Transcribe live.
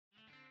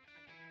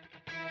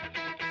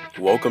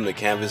Welcome to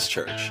Canvas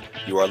Church.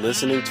 You are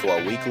listening to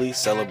our weekly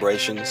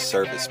celebration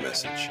service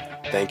message.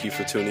 Thank you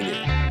for tuning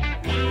in.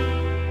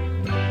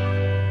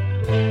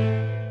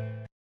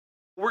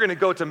 We're going to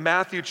go to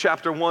Matthew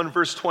chapter 1,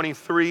 verse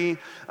 23,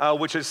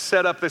 which has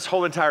set up this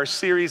whole entire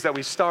series that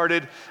we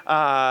started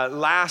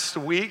last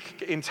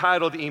week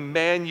entitled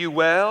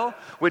Emmanuel,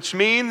 which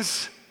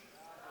means,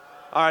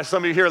 all right,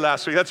 some of you here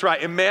last week. That's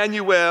right,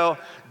 Emmanuel,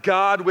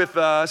 God with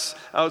us.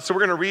 So we're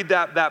going to read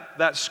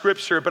that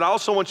scripture, but I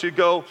also want you to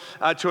go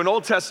to an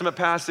Old Testament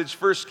passage,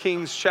 1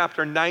 Kings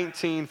chapter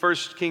 19. 1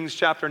 Kings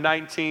chapter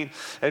 19.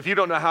 And if you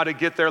don't know how to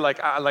get there,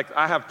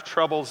 I have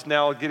troubles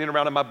now getting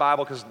around in my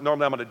Bible because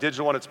normally I'm on a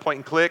digital one, it's point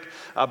and click,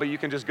 but you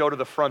can just go to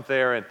the front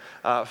there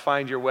and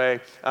find your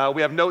way.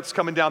 We have notes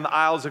coming down the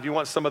aisles. If you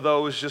want some of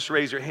those, just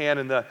raise your hand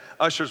and the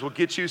ushers will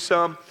get you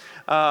some.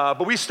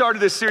 But we started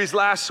this series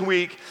last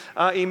week,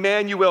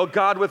 Emmanuel,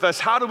 God with us.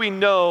 How do we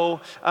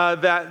know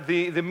that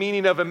the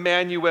meaning of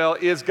Emmanuel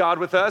is God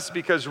with us?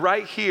 Because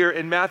right here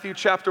in Matthew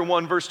chapter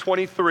 1, verse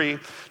 23,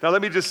 now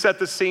let me just set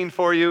the scene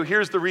for you.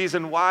 Here's the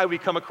reason why we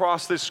come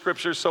across this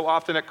scripture so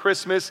often at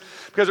Christmas,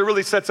 because it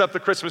really sets up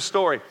the Christmas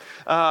story.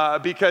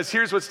 Because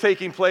here's what's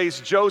taking place.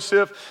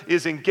 Joseph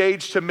is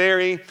engaged to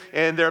Mary,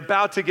 and they're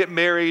about to get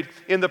married.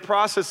 In the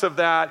process of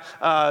that,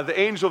 the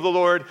angel of the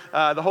Lord,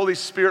 the Holy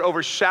Spirit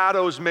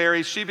overshadows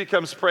Mary. She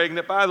becomes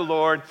pregnant by the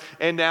Lord,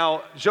 and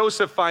now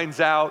Joseph finds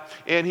out,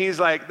 and he's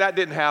like, that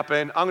didn't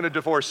happen. I'm going to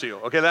divorce you.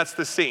 Okay, that's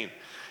the scene.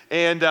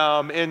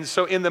 And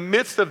so in the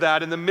midst of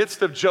that, in the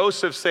midst of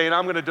Joseph saying,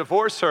 I'm going to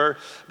divorce her,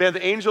 man,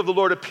 the angel of the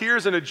Lord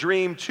appears in a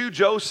dream to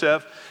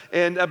Joseph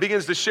and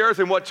begins to share with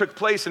him what took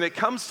place. And it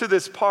comes to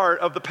this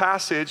part of the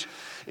passage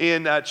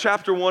in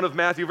chapter 1 of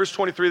Matthew, verse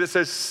 23, that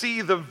says,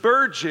 see, the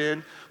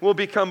virgin will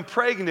become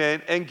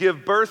pregnant and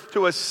give birth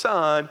to a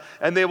son,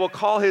 and they will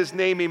call his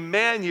name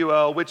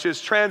Emmanuel, which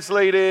is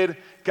translated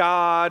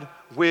God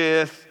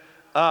with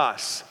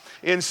us.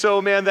 And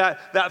so, man,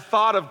 that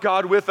thought of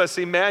God with us,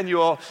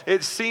 Emmanuel,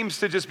 it seems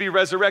to just be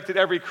resurrected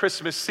every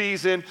Christmas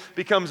season,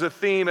 becomes a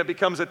theme, it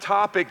becomes a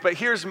topic. But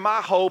here's my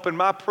hope and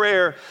my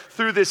prayer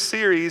through this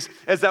series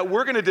is that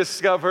we're going to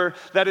discover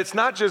that it's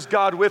not just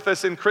God with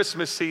us in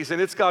Christmas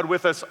season, it's God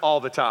with us all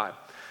the time.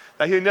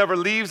 That He never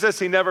leaves us,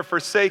 He never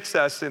forsakes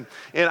us. And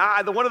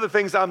one of the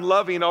things I'm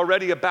loving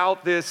already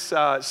about this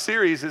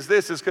series is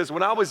because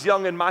when I was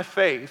young in my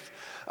faith,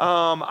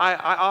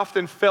 I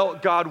often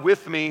felt God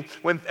with me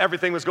when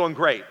everything was going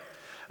great.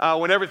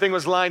 When everything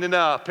was lining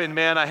up, and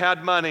man, I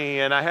had money,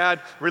 and I had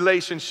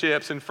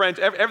relationships and friends,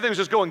 everything was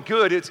just going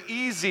good. It's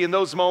easy in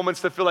those moments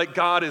to feel like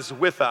God is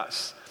with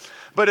us.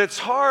 But it's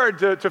hard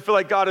to feel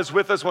like God is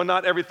with us when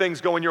not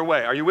everything's going your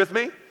way. Are you with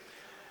me?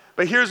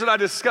 But here's what I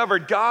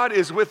discovered. God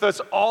is with us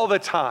all the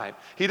time.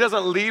 He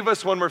doesn't leave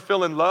us when we're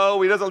feeling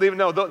low. He doesn't leave,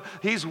 no,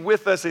 He's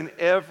with us in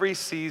every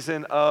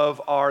season of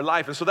our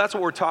life. And so that's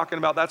what we're talking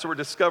about. That's what we're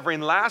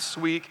discovering. Last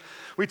week,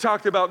 we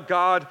talked about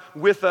God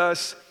with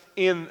us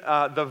in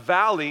the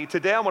valley.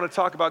 Today, I want to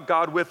talk about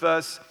God with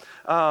us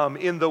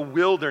in the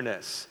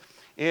wilderness.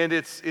 And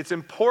it's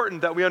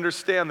important that we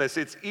understand this.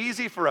 It's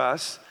easy for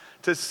us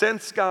to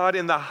sense God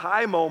in the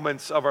high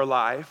moments of our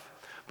life.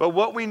 But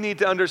what we need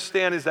to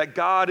understand is that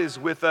God is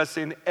with us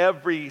in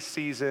every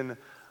season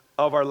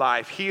of our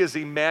life. He is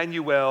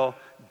Emmanuel,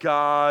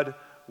 God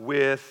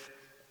with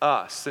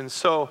us. And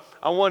so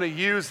I want to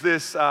use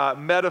this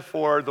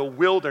metaphor, the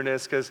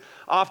wilderness, because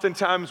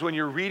oftentimes when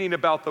you're reading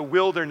about the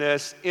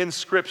wilderness in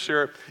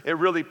Scripture, it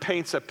really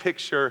paints a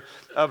picture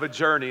of a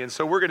journey. And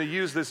so we're going to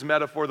use this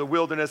metaphor, the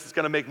wilderness. It's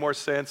going to make more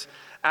sense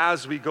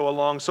as we go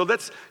along. So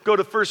let's go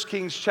to 1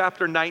 Kings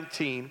chapter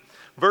 19,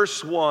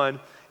 verse 1.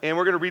 And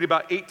we're going to read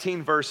about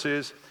 18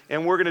 verses,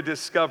 and we're going to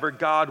discover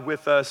God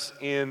with us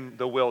in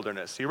the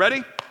wilderness. You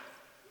ready?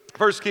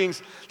 1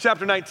 Kings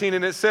chapter 19,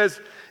 and it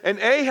says, and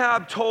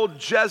Ahab told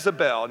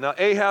Jezebel, now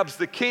Ahab's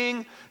the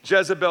king,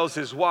 Jezebel's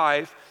his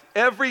wife,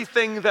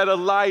 everything that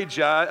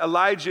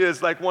Elijah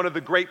is like one of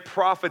the great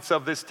prophets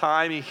of this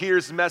time. He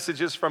hears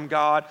messages from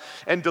God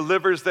and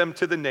delivers them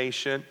to the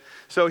nation.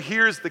 So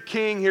here's the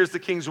king, here's the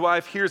king's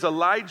wife, here's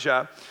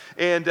Elijah,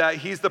 and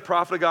he's the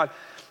prophet of God.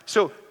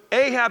 So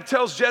Ahab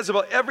tells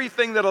Jezebel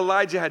everything that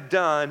Elijah had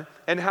done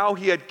and how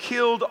he had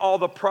killed all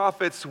the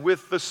prophets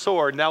with the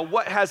sword. Now,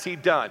 what has he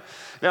done?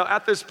 Now,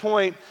 at this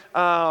point,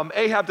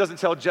 Ahab doesn't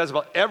tell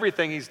Jezebel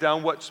everything he's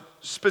done. What's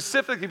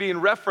specifically being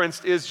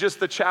referenced is just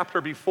the chapter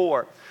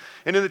before.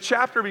 And in the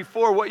chapter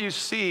before, what you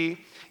see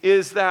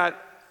is that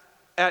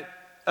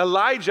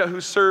Elijah,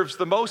 who serves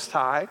the Most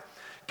High,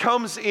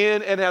 comes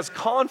in and has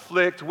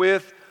conflict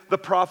with the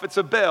prophets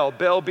of Baal.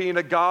 Baal being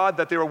a god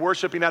that they were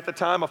worshiping at the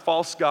time, a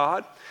false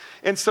god.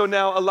 And so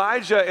now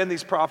Elijah and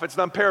these prophets,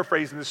 and I'm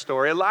paraphrasing the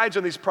story, Elijah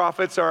and these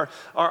prophets are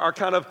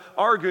kind of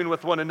arguing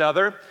with one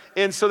another.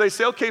 And so they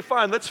say, okay,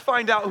 fine, let's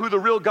find out who the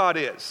real God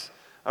is,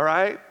 all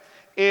right?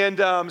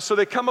 And so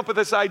they come up with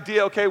this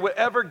idea, okay,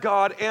 whatever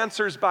God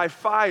answers by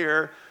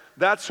fire,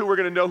 that's who we're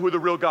going to know who the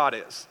real God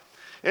is.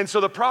 And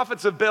so the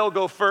prophets of Baal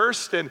go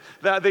first, and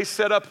they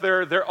set up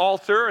their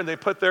altar, and they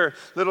put their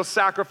little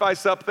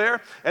sacrifice up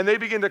there, and they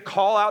begin to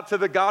call out to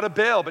the god of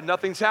Baal, but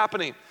nothing's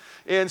happening.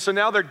 And so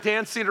now they're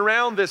dancing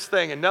around this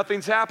thing and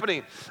nothing's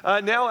happening.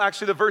 Now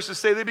actually the verses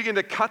say they begin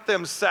to cut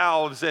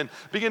themselves and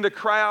begin to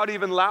cry out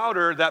even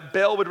louder that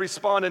Baal would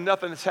respond and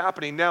nothing is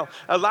happening. Now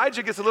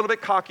Elijah gets a little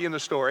bit cocky in the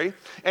story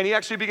and he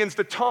actually begins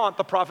to taunt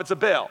the prophets of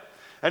Baal.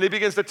 And he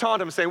begins to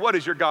taunt him and say, what,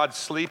 is your God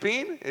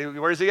sleeping?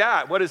 Where is he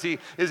at? What is he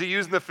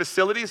using the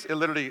facilities? It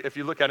literally, if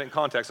you look at it in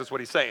context, that's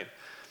what he's saying.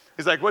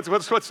 He's like, what's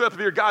up with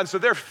your God? And so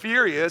they're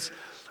furious,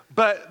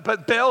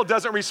 but Baal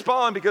doesn't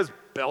respond because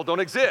Baal don't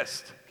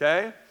exist,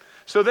 okay?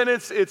 So then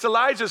it's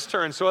Elijah's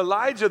turn. So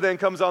Elijah then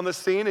comes on the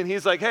scene and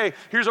he's like, hey,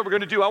 here's what we're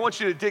gonna do. I want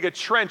you to dig a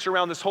trench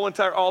around this whole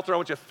entire altar. I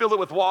want you to fill it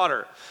with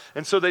water.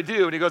 And so they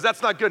do. And he goes,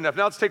 that's not good enough.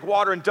 Now let's take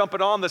water and dump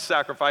it on the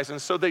sacrifice.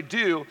 And so they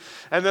do.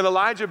 And then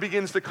Elijah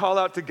begins to call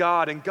out to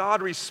God and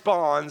God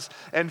responds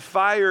and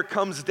fire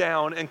comes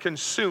down and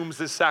consumes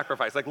this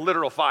sacrifice, like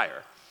literal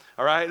fire.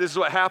 All right, this is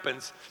what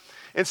happens.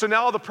 And so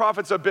now all the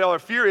prophets of Baal are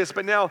furious,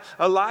 but now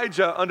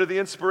Elijah, under the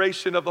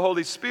inspiration of the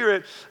Holy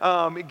Spirit,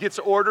 gets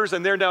orders,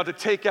 and they're now to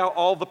take out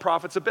all the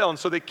prophets of Baal. And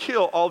so they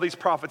kill all these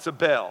prophets of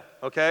Baal,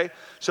 okay?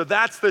 So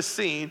that's the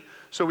scene.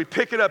 So we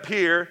pick it up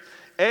here.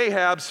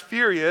 Ahab's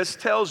furious,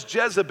 tells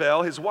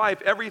Jezebel, his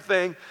wife,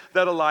 everything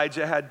that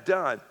Elijah had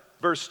done.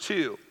 Verse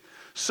 2.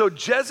 So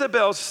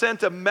Jezebel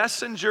sent a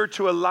messenger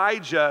to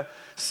Elijah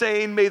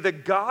saying, may the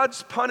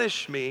gods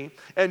punish me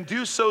and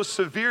do so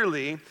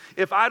severely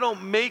if I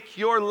don't make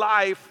your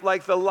life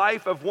like the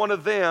life of one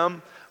of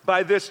them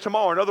by this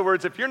tomorrow. In other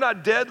words, if you're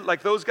not dead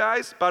like those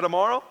guys by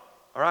tomorrow,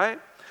 all right?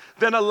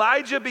 Then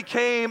Elijah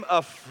became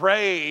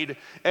afraid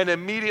and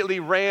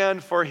immediately ran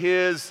for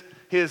his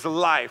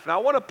life. Now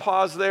I want to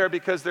pause there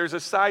because there's a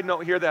side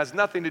note here that has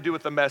nothing to do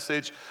with the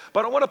message,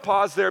 but I want to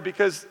pause there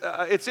because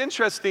it's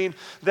interesting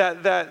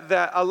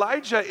that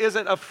Elijah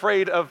isn't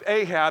afraid of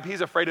Ahab, he's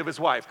afraid of his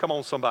wife. Come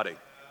on, somebody.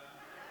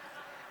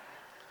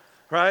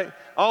 Right?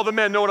 All the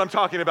men know what I'm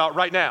talking about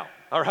right now,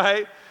 all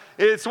right?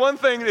 It's one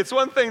thing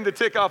to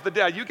tick off the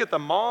dad. You get the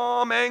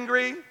mom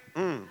angry,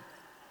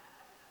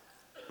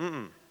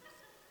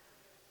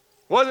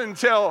 Wasn't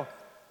until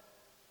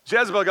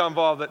Jezebel got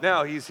involved that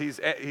now he's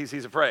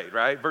afraid,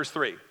 right? Verse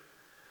 3.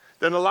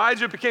 Then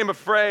Elijah became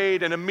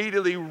afraid and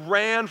immediately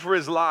ran for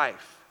his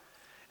life.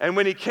 And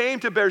when he came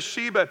to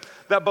Beersheba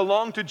that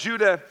belonged to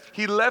Judah,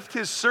 he left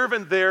his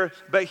servant there,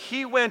 but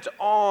he went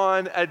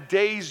on a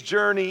day's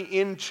journey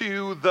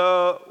into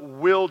the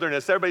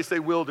wilderness. Everybody say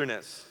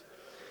wilderness.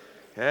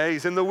 Okay,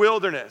 he's in the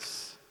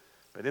wilderness.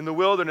 But in the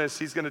wilderness,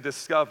 he's going to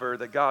discover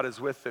that God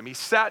is with him. He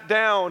sat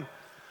down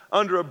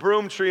under a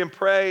broom tree and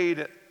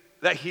prayed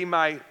that he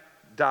might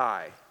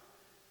die.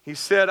 He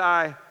said,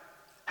 I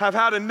have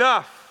had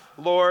enough,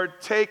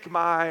 Lord, take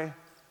my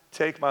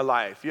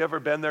life. You ever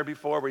been there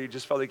before where you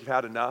just felt like you've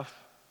had enough?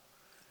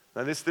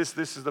 Now this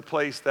is the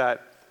place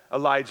that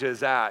Elijah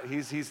is at.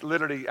 He's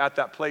literally at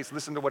that place.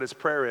 Listen to what his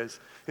prayer is.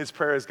 His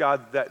prayer is,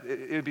 God, that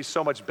it would be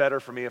so much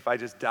better for me if I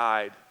just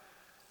died.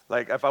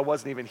 Like if I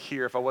wasn't even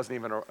here, if I wasn't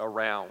even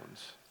around.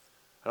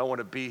 I don't want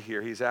to be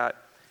here. He's at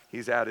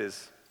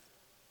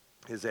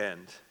his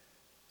end.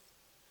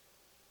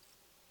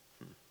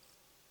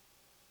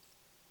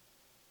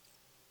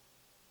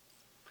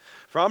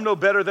 For I'm no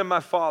better than my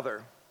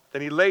father.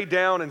 Then he lay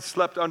down and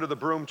slept under the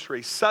broom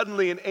tree.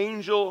 Suddenly an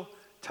angel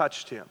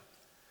touched him.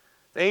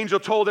 The angel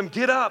told him,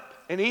 get up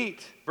and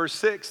eat. Verse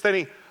 6, then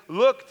he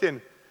looked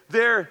and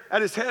there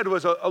at his head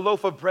was a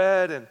loaf of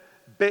bread and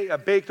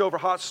baked over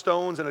hot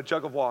stones and a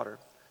jug of water.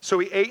 So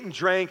he ate and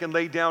drank and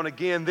lay down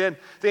again. Then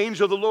the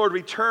angel of the Lord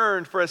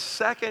returned for a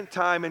second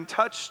time and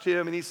touched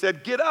him. And he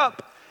said, get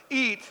up,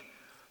 eat,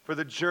 for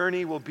the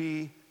journey will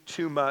be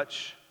too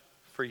much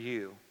for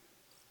you.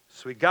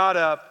 So he got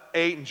up,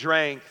 ate and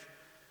drank.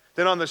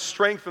 Then on the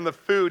strength from the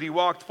food, he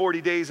walked 40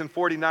 days and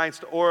 40 nights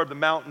to Oreb, the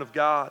mountain of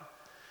God.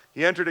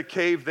 He entered a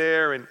cave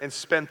there and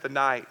spent the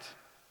night.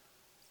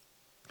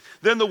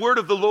 Then the word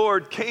of the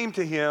Lord came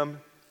to him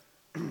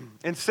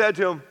and said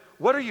to him,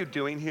 what are you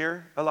doing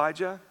here,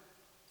 Elijah?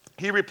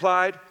 He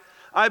replied,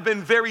 I've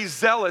been very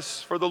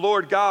zealous for the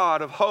Lord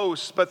God of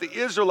hosts, but the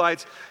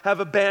Israelites have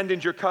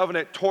abandoned your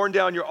covenant, torn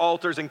down your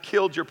altars, and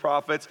killed your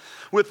prophets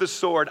with the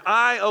sword.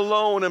 I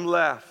alone am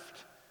left,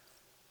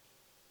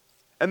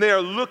 and they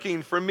are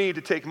looking for me to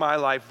take my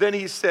life. Then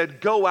he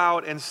said, go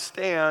out and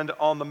stand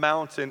on the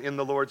mountain in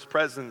the Lord's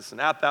presence.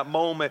 And at that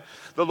moment,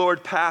 the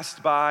Lord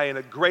passed by, and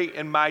a great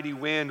and mighty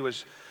wind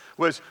was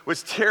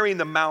tearing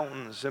the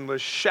mountains and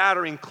was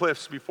shattering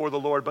cliffs before the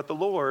Lord, but the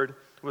Lord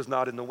was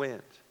not in the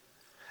wind.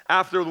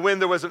 After the wind,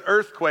 there was an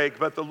earthquake,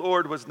 but the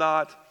Lord was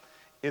not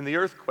in the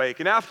earthquake.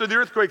 And after the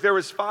earthquake, there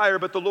was fire,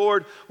 but the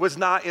Lord was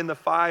not in the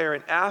fire.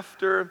 And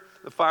after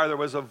the fire, there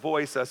was a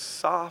voice, a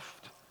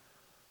soft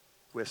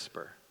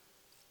whisper.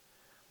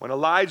 When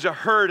Elijah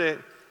heard it,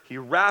 he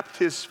wrapped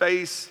his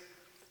face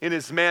in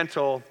his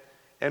mantle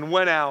and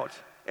went out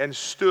and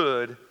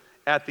stood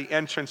at the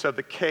entrance of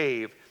the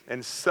cave.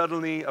 And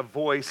suddenly a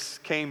voice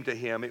came to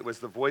him. It was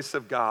the voice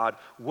of God.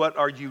 What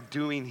are you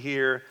doing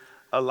here,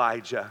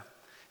 Elijah?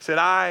 He said,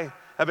 I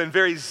have been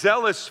very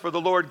zealous for the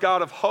Lord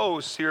God of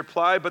hosts, he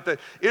replied, but the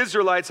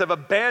Israelites have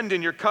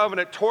abandoned your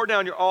covenant, tore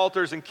down your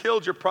altars, and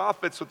killed your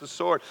prophets with the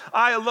sword.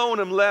 I alone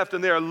am left,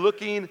 and they are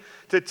looking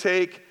to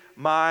take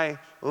my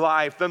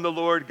life. Then the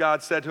Lord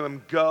God said to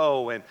him,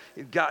 go. And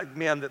God,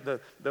 man,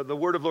 the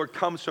word of the Lord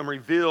comes to him,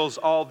 reveals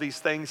all these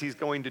things he's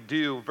going to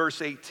do.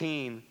 Verse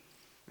 18,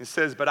 it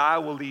says, but I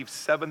will leave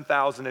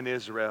 7,000 in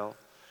Israel.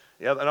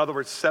 In other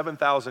words,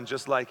 7,000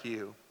 just like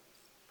you.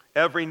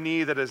 Every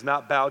knee that has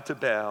not bowed to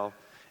Baal,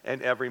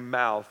 and every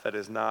mouth that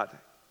has not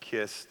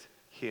kissed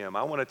him.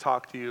 I want to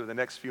talk to you in the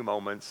next few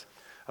moments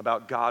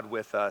about God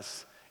with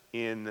us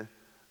in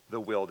the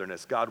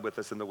wilderness. God with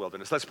us in the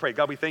wilderness. Let's pray.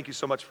 God, we thank you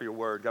so much for your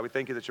word. God, we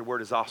thank you that your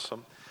word is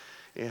awesome.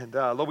 And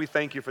Lord, we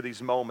thank you for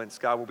these moments,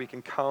 God, where we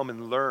can come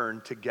and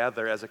learn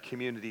together as a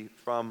community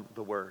from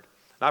the word.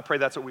 And I pray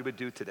that's what we would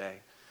do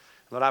today.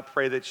 Lord, I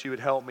pray that you would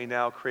help me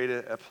now create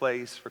a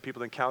place for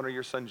people to encounter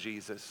your son,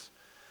 Jesus,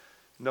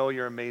 know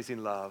your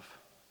amazing love,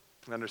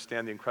 and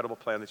understand the incredible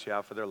plan that you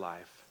have for their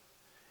life.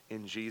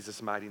 In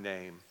Jesus' mighty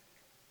name,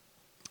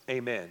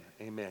 amen,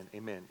 amen,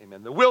 amen,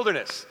 amen. The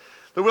wilderness.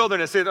 We're going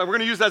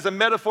to use that as a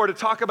metaphor to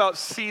talk about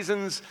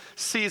seasons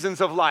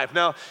of life.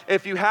 Now,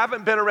 if you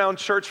haven't been around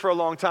church for a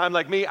long time,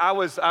 like me,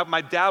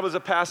 my dad was a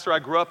pastor. I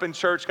grew up in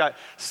church, got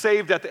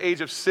saved at the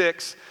age of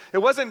 6. It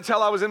wasn't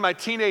until I was in my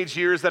teenage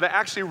years that I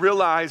actually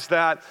realized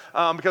that,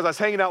 because I was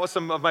hanging out with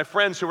some of my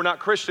friends who were not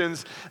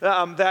Christians,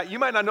 that you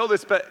might not know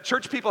this, but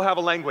church people have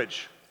a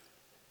language.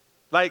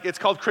 Like, it's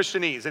called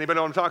Christianese. Anybody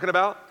know what I'm talking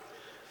about?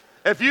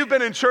 If you've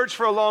been in church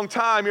for a long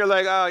time, you're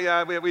like, oh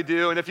yeah, we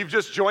do. And if you've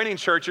just joining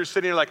church, you're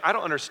sitting here like, I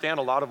don't understand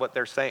a lot of what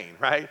they're saying,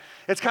 right?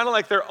 It's kind of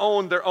like their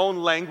own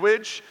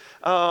language.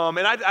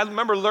 And I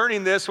remember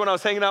learning this when I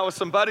was hanging out with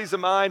some buddies of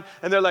mine,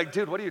 and they're like,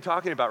 dude, what are you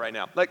talking about right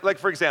now? Like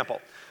for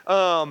example,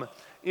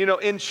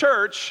 in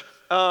church,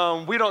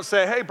 we don't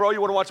say, hey bro,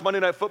 you want to watch Monday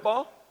Night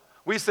Football?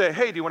 We say,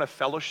 hey, do you want a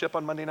fellowship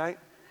on Monday night?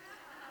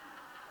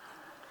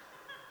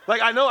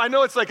 Like, I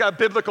know it's like a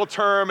biblical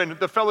term, and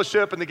the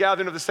fellowship and the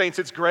gathering of the saints,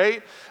 it's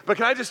great. But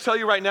can I just tell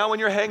you right now, when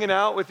you're hanging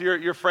out with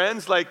your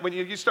friends, like when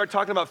you start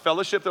talking about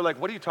fellowship, they're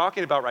like, what are you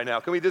talking about right now?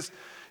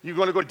 You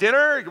want to go to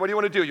dinner? What do you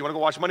want to do? You want to go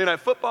watch Monday Night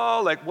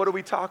Football? Like, what are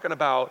we talking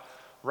about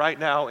right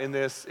now in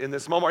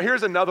this moment?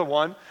 Here's another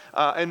one,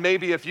 and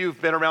maybe if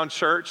you've been around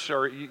church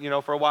or,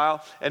 for a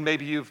while, and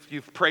maybe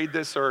you've prayed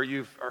this or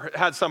you've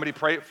had somebody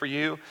pray it for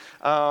you,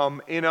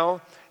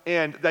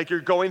 and like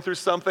you're going through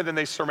something and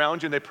they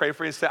surround you and they pray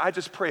for you and say, I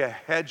just pray a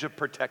hedge of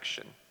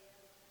protection.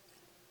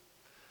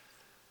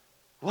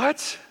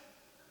 What?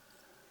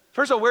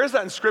 First of all, where is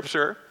that in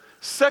Scripture?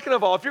 Second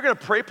of all, if you're going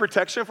to pray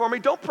protection for me,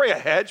 don't pray a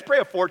hedge, pray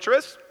a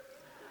fortress.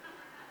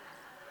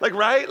 Like,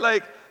 right?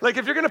 Like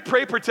if you're going to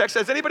pray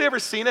protection, has anybody ever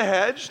seen a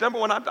hedge? Number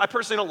one, I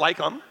personally don't like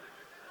them.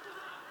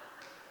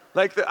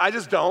 I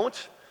just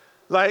don't.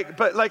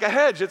 But like a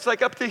hedge, it's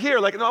like up to here.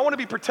 Like, no, I want to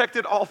be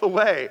protected all the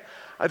way.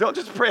 I don't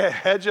just pray a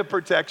hedge of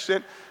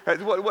protection.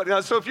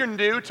 So if you're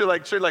new to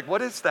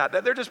what is that?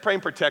 They're just praying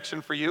protection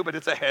for you, but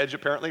it's a hedge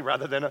apparently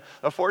rather than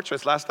a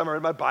fortress. Last time I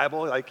read my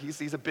Bible,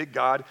 he's a big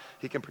God.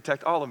 He can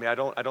protect all of me. I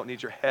don't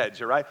need your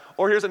hedge, all right?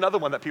 Or here's another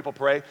one that people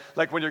pray,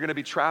 like when you're going to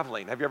be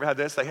traveling. Have you ever had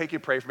this? Like, hey, can you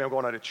pray for me? I'm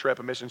going on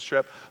a missions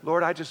trip.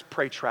 Lord, I just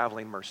pray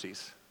traveling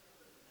mercies.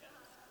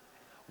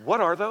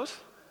 What are those?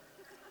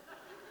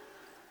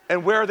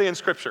 And where are they in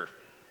Scripture?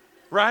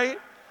 Right?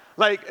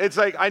 It's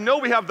like, I know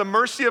we have the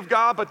mercy of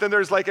God, but then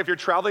there's if you're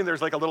traveling,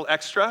 there's a little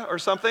extra or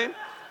something.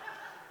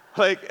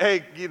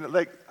 Hey,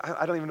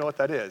 I don't even know what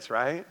that is,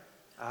 right?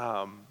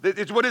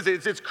 What is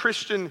it? It's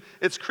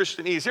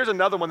Christianese. Here's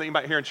another one that you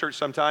might hear in church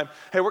sometime.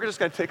 Hey, we're just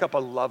going to take up a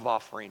love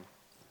offering.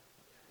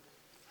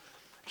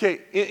 Okay,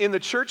 in the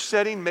church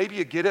setting, maybe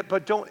you get it,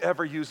 but don't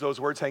ever use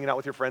those words hanging out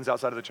with your friends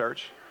outside of the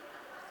church.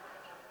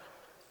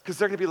 Because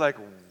they're going to be like,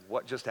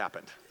 what just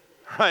happened?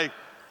 Right?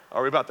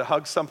 Are we about to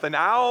hug something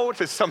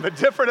out? Is something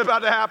different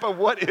about to happen?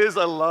 What is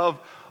a love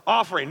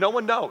offering? No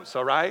one knows,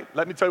 all right?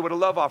 Let me tell you what a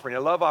love offering is.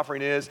 A love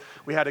offering is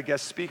we had a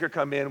guest speaker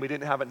come in. We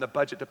didn't have it in the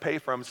budget to pay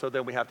for him, so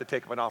then we have to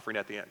take up an offering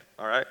at the end,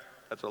 all right?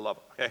 That's what a love,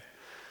 okay?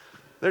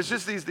 There's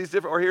just these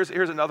different, or here's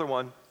another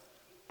one.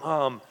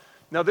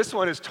 Now this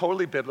one is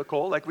totally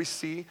biblical, like we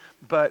see,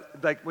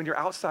 but when you're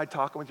outside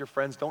talking with your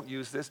friends, don't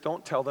use this.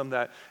 Don't tell them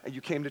that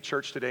you came to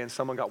church today and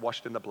someone got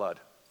washed in the blood.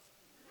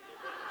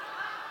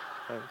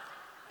 Okay?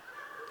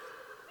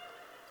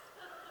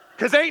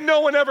 Because ain't no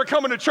one ever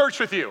coming to church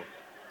with you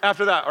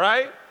after that,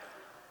 right?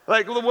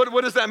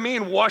 What does that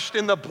mean, washed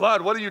in the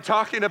blood? What are you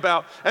talking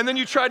about? And then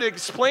you try to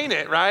explain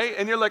it, right?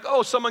 And you're like,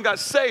 oh, someone got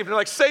saved. And they're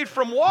like, saved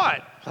from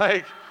what?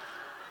 What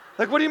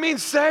do you mean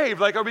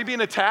saved? Are we being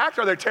attacked?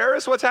 Are there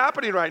terrorists? What's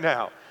happening right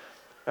now?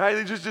 Right?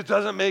 It just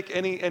doesn't make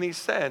any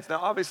sense. Now,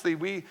 obviously,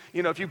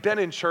 if you've been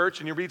in church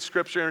and you read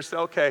Scripture and say,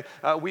 okay,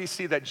 we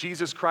see that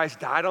Jesus Christ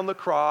died on the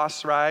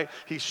cross, right?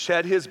 He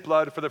shed his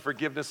blood for the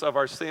forgiveness of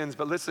our sins.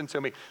 But listen to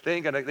me, they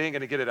ain't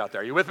gonna get it out there.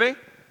 Are you with me?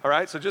 All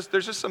right, so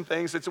there's just some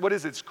things. What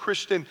is it? It's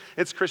Christian.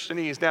 It's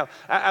Christianese. Now,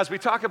 as we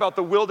talk about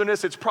the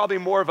wilderness, it's probably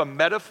more of a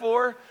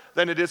metaphor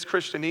than it is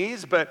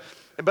Christianese. But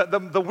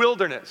the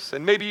wilderness,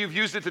 and maybe you've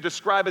used it to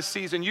describe a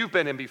season you've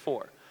been in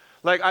before.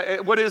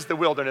 Like, what is the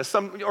wilderness?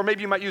 Or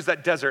maybe you might use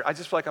that desert. I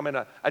just feel like I'm in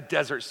a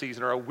desert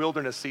season or a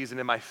wilderness season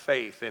in my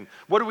faith. And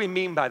what do we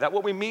mean by that?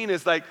 What we mean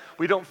is like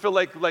we don't feel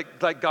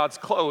like God's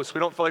close. We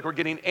don't feel like we're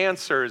getting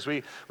answers.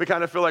 We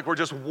kind of feel like we're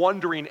just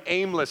wandering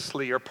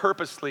aimlessly or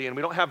purposely, and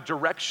we don't have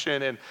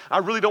direction. And I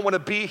really don't want to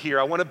be here.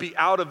 I want to be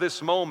out of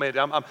this moment.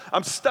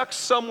 I'm stuck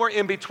somewhere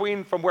in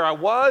between from where I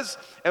was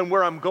and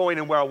where I'm going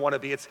and where I want to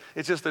be. It's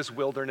just this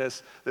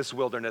wilderness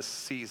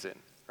season.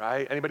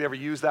 Right? Anybody ever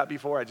used that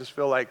before? I just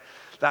feel like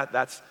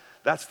that's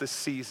the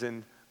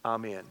season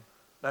I'm in.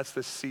 That's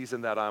the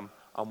season that I'm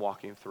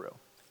walking through.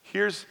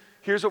 Here's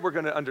what we're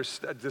going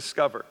to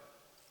discover.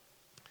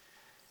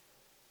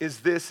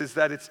 Is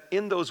that it's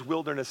in those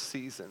wilderness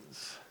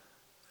seasons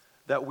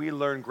that we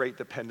learn great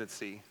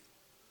dependency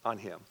on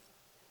Him.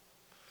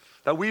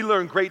 That we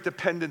learn great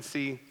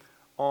dependency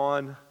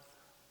on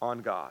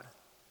God.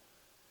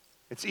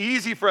 It's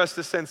easy for us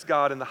to sense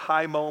God in the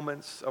high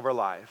moments of our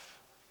life.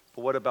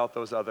 But what about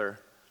those other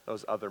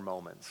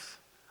moments?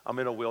 I'm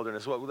in a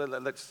wilderness. Well,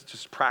 let's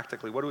just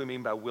practically, what do we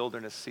mean by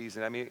wilderness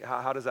season? I mean,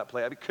 how does that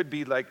play? I mean, it could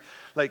be like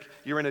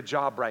you're in a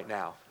job right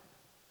now,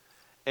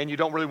 and you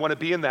don't really want to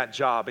be in that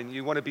job, and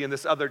you want to be in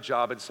this other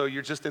job, and so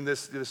you're just in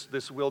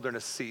this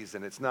wilderness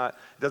season. It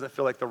doesn't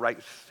feel like the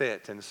right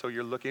fit, and so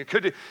you're looking.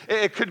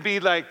 It could be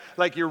like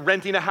you're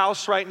renting a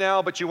house right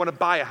now, but you want to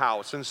buy a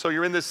house, and so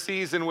you're in this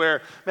season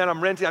where, man,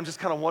 I'm renting. I'm just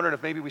kind of wondering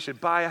if maybe we should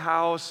buy a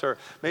house, or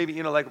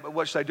maybe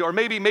what should I do? Or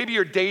maybe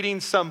you're dating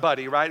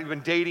somebody, right? You've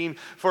been dating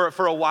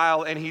for a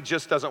while, and he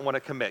just doesn't want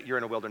to commit. You're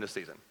in a wilderness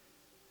season,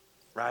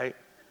 right?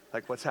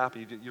 Like, what's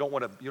happening? You don't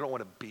want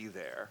to be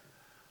there.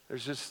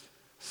 There's just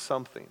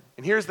something.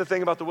 And here's the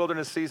thing about the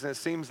wilderness season. It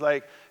seems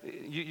like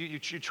you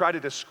try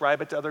to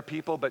describe it to other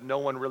people, but no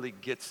one really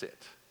gets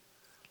it.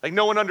 Like,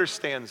 no one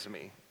understands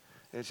me.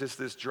 It's just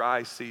this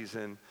dry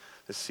season,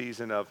 the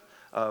season of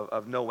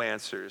no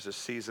answers, a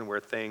season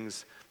where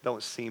things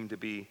don't seem to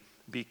be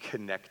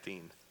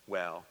connecting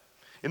well.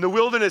 In the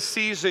wilderness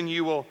season,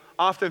 you will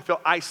often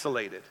feel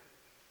isolated.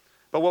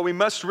 But what we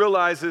must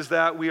realize is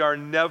that we are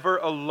never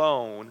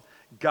alone.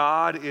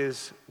 God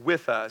is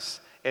with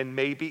us, and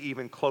maybe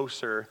even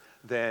closer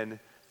than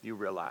you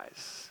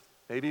realize.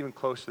 Maybe even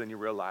closer than you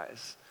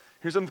realize.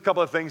 Here's a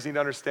couple of things you need to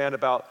understand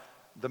about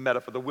the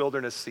metaphor, the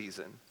wilderness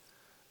season.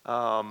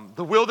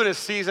 The wilderness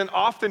season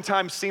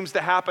oftentimes seems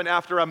to happen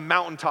after a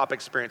mountaintop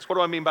experience. What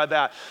do I mean by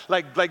that?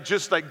 Like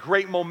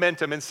great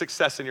momentum and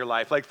success in your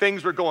life. Like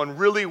things were going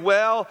really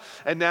well,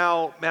 and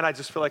now, man, I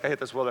just feel like I hit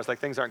this wilderness. Like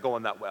things aren't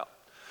going that well.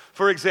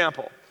 For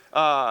example,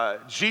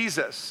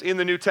 Jesus in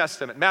the New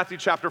Testament, Matthew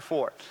chapter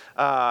 4,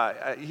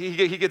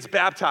 he gets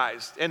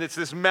baptized, and it's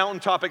this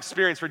mountaintop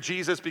experience for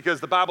Jesus because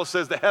the Bible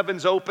says the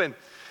heavens open,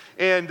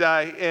 and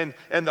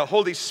the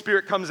Holy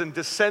Spirit comes and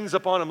descends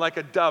upon him like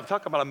a dove.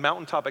 Talk about a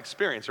mountaintop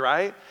experience,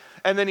 right?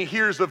 And then he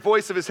hears the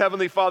voice of his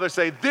heavenly Father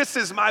say, "This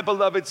is my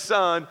beloved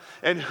Son,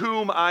 in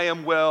whom I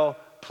am well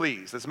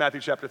pleased." That's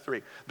Matthew chapter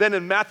 3. Then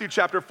in Matthew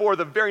chapter 4,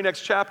 the very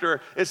next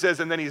chapter, it says,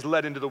 and then he's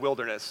led into the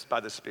wilderness by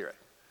the Spirit.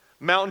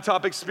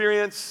 Mountaintop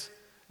experience,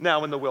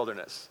 now in the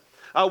wilderness.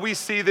 We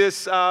see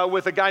this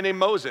with a guy named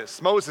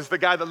Moses. Moses, the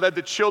guy that led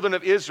the children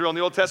of Israel in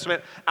the Old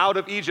Testament out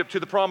of Egypt to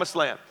the Promised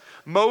Land.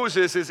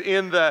 Moses is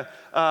in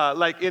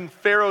in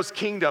Pharaoh's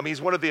kingdom.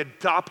 He's one of the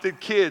adopted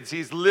kids.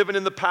 He's living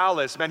in the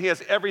palace. Man, he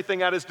has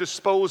everything at his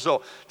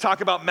disposal. Talk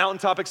about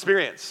mountaintop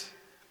experience.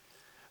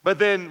 But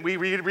then we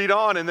read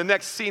on, and the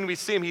next scene we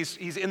see him,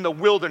 he's in the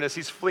wilderness.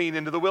 He's fleeing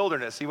into the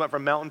wilderness. He went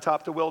from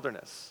mountaintop to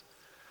wilderness.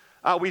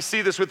 We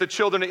see this with the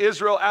children of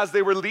Israel as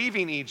they were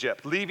leaving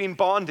Egypt, leaving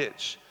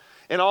bondage.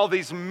 And all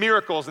these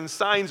miracles and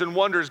signs and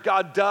wonders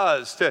God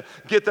does to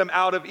get them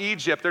out of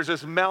Egypt. There's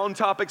this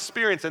mountaintop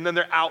experience, and then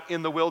they're out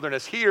in the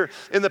wilderness. Here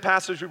in the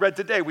passage we read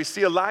today, we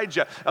see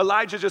Elijah.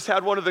 Elijah just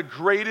had one of the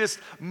greatest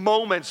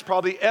moments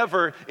probably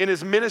ever in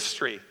his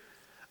ministry.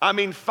 I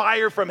mean,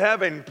 fire from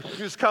heaven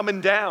just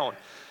coming down.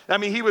 I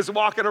mean, he was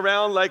walking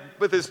around like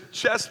with his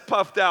chest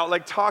puffed out,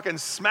 like talking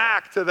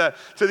smack to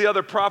the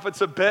other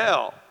prophets of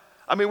Baal.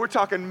 I mean, we're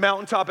talking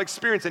mountaintop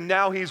experience, and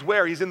now he's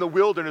where? He's in the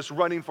wilderness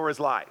running for his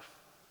life,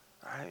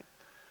 all right?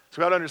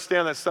 So we got to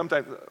understand that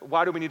sometimes.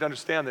 Why do we need to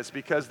understand this?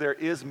 Because there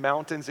is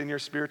mountains in your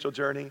spiritual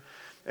journey,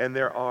 and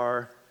there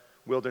are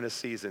wilderness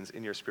seasons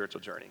in your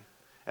spiritual journey.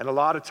 And a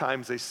lot of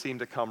times they seem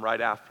to come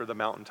right after the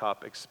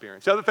mountaintop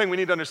experience. The other thing we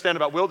need to understand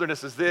about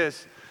wilderness is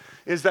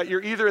that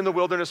you're either in the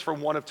wilderness for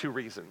one of two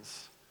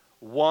reasons.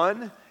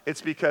 One,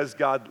 it's because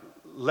God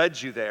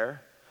led you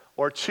there,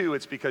 or two,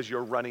 it's because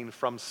you're running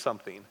from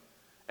something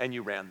and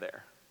you ran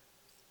there.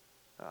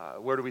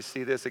 Where do we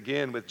see this?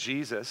 Again, with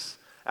Jesus,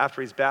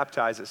 after he's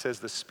baptized, it says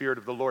the Spirit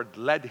of the Lord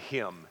led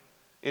him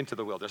into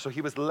the wilderness. So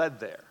he was led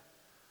there.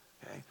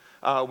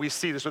 Okay? We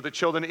see this with the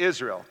children of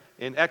Israel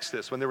in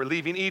Exodus when they were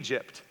leaving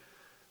Egypt.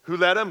 Who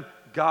led them?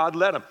 God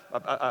led them.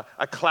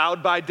 A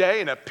cloud by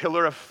day and a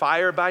pillar of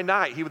fire by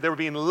night. They were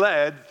being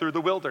led through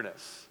the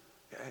wilderness.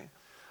 Okay?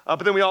 But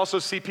then we also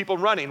see people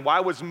running. Why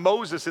was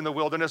Moses in the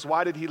wilderness?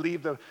 Why did he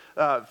leave the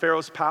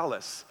Pharaoh's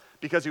palace?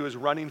 Because he was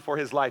running for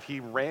his life. He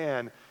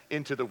ran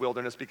into the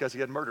wilderness because he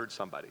had murdered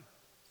somebody.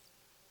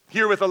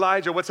 Here with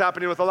Elijah, what's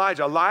happening with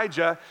Elijah?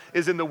 Elijah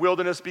is in the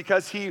wilderness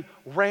because he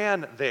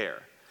ran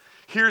there.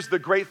 Here's the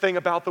great thing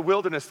about the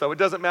wilderness, though. It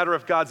doesn't matter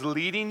if God's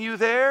leading you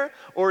there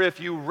or if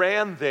you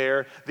ran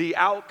there. The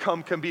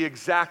outcome can be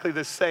exactly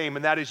the same,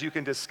 and that is you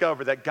can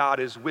discover that God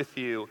is with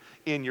you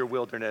in your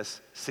wilderness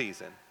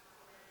season.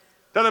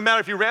 Doesn't matter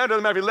if you ran,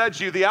 doesn't matter if he led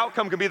you, the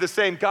outcome can be the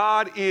same.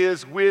 God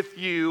is with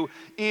you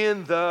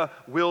in the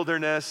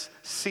wilderness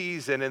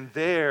season. And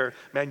there,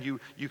 man,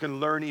 you can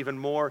learn even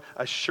more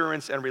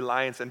assurance and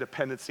reliance and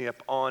dependency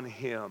upon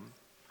him.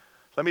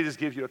 Let me just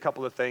give you a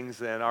couple of things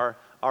then, our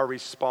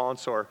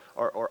response or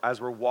as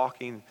we're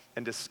walking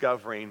and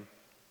discovering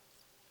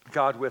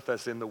God with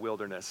us in the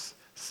wilderness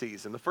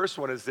season. The first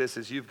one is this,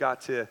 is you've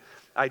got to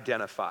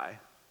identify.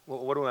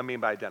 Well, what do I mean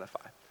by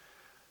identify?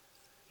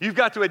 You've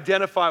got to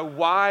identify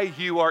why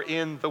you are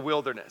in the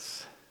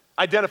wilderness.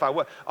 Identify.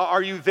 What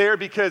are you there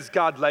because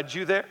God led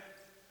you there?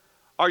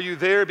 Are you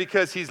there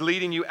because he's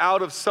leading you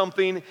out of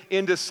something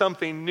into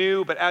something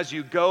new, but as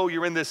you go,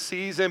 you're in this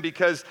season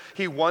because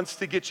he wants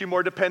to get you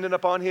more dependent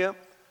upon him?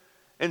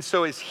 And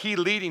so is he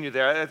leading you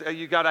there?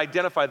 You got to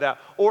identify that.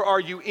 Or are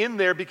you in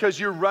there because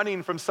you're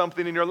running from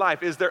something in your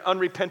life? Is there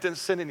unrepentant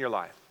sin in your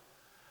life?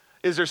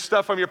 Is there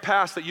stuff from your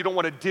past that you don't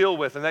want to deal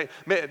with and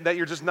that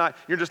you're just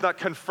not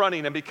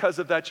confronting, and because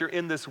of that you're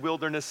in this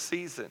wilderness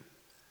season?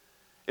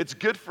 It's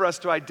good for us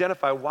to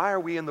identify why are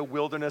we in the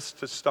wilderness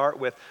to start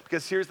with,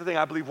 because here's the thing,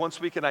 I believe once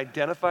we can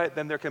identify it,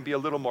 then there can be a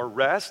little more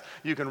rest.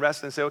 You can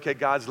rest and say, okay,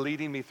 God's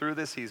leading me through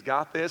this, he's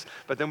got this,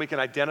 but then we can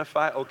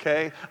identify,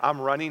 okay,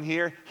 I'm running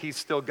here, he's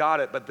still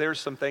got it, but there's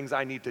some things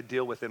I need to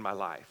deal with in my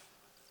life.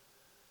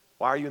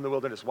 Why are you in the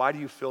wilderness? Why do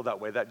you feel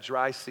that way? That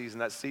dry season,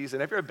 that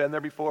season. Have you ever been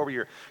there before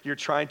where you're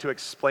trying to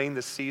explain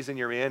the season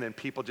you're in and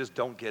people just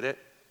don't get it?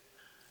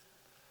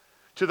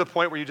 To the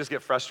point where you just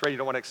get frustrated, you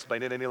don't want to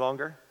explain it any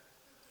longer?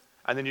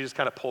 And then you just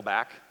kind of pull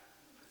back,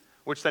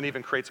 which then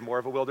even creates more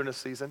of a wilderness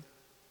season,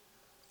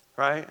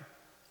 right?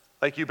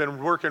 Like you've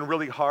been working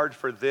really hard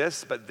for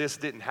this, but this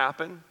didn't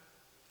happen,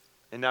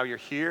 and now you're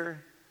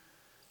here,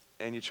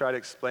 and you try to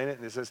explain it,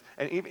 and it says,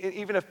 and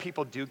even if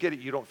people do get it,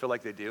 you don't feel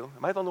like they do.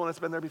 Am I the only one that's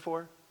been there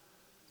before?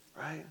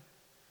 Right?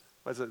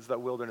 It's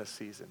that wilderness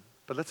season.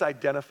 But let's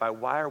identify,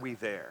 why are we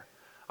there?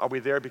 Are we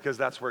there because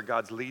that's where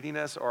God's leading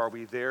us, or are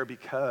we there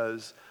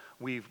because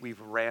we've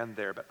ran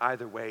there? But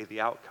either way, the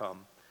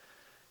outcome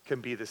can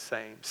be the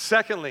same.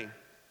 Secondly,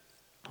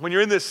 when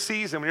you're in this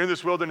season, when you're in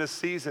this wilderness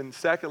season,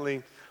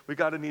 secondly, we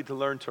got to need to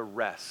learn to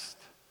rest.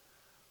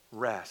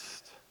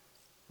 Rest.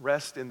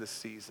 Rest in the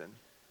season.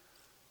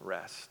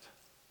 Rest.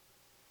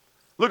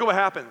 Look at what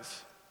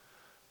happens.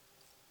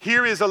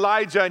 Here is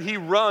Elijah, and he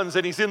runs,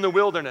 and he's in the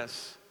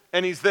wilderness,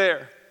 and he's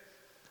there.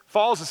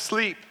 Falls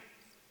asleep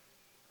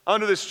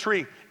under this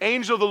tree.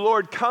 Angel of the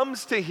Lord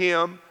comes to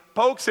him,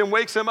 pokes him,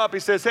 wakes him up.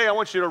 He says, hey, I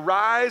want you to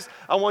rise,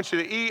 I want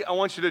you to eat, I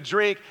want you to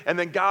drink, and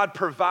then God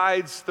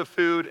provides the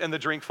food and the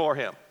drink for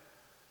him.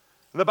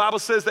 And the Bible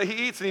says that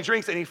he eats and he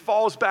drinks and he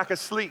falls back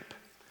asleep.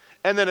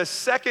 And then a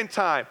second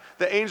time,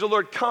 the angel of the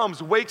Lord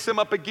comes, wakes him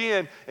up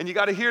again, and you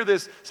got to hear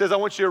this, says, I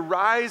want you to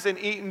rise and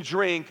eat and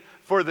drink,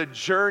 for the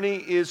journey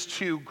is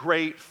too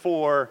great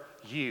for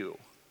you.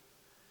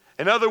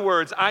 In other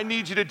words, I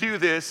need you to do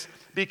this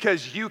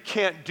because you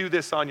can't do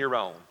this on your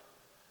own.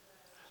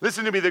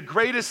 Listen to me, the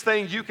greatest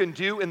thing you can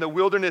do in the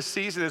wilderness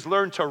season is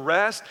learn to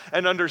rest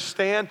and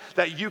understand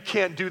that you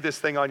can't do this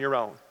thing on your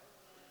own.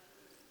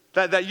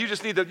 That you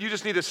just need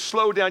to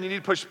slow down, you need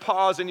to push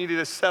pause, and you need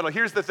to settle.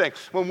 Here's the thing,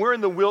 when we're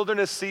in the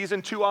wilderness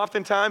season, too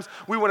oftentimes,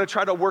 we want to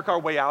try to work our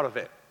way out of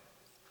it.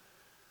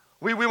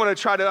 We want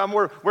to try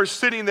to, we're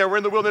sitting there, we're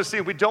in the wilderness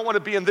season, we don't want to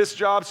be in this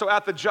job, so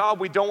at the job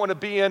we don't want to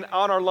be in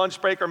on our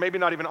lunch break, or maybe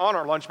not even on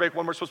our lunch break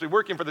when we're supposed to be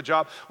working for the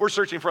job, we're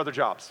searching for other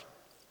jobs.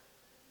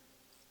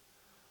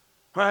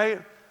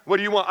 Right? What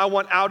do you want? I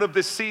want out of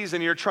this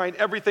season. You're trying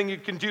everything you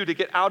can do to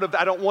get out of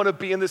that. I don't want to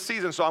be in this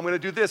season, so I'm going to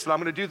do this, and I'm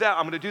going to do that,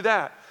 I'm going to do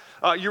that.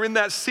 You're in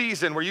that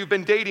season where you've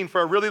been dating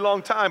for a really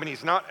long time, and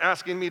he's not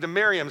asking me to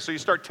marry him, so you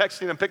start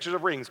texting him pictures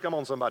of rings. Come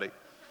on, somebody.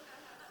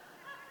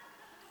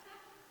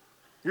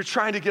 You're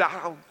trying to get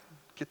out,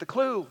 get the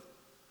clue,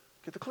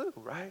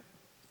 right?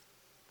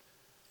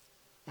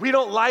 We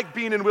don't like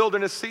being in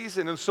wilderness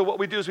season, and so what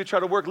we do is we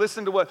try to work.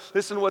 Listen to what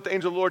the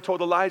angel of the Lord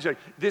told Elijah.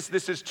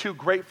 This is too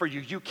great for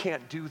you. You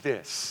can't do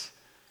this.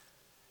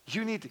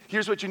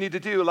 Here's what you need to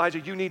do,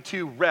 Elijah. You need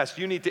to rest.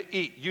 You need to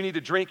eat. You need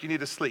to drink. You need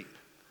to sleep.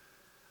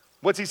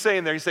 What's he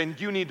saying there? He's saying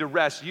you need to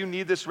rest. You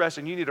need this rest,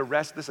 and you need to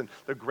rest. Listen,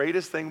 the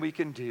greatest thing we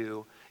can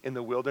do in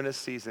the wilderness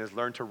season is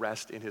learn to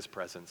rest in his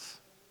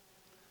presence.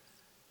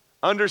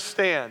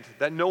 Understand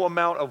that no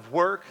amount of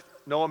work,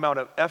 no amount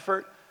of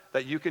effort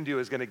that you can do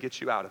is going to get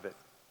you out of it.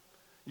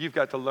 You've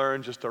got to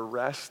learn just to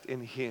rest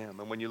in him.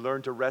 And when you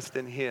learn to rest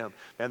in him,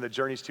 man, the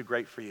journey's too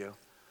great for you.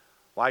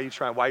 Why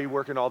are you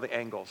working all the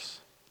angles?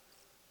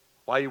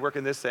 Why are you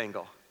working this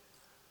angle?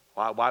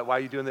 Why are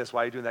you doing this?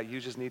 Why are you doing that? You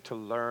just need to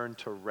learn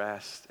to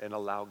rest and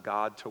allow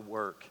God to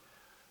work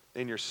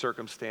in your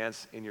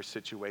circumstance, in your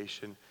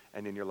situation,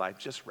 and in your life.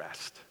 Just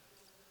rest.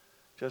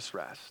 Just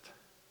rest.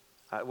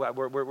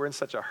 We're in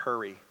such a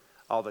hurry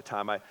all the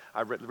time. I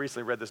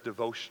recently read this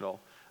devotional,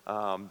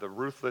 The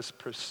Ruthless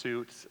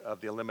Pursuit of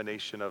the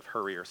Elimination of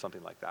Hurry, or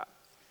something like that.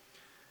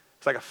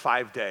 It's like a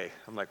 5-day.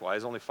 I'm like, why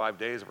is it only 5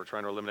 days if we're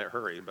trying to eliminate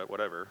hurry? But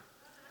whatever.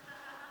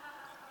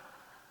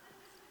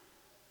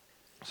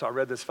 So I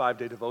read this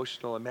 5-day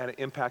devotional, and man, it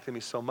impacted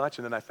me so much.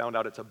 And then I found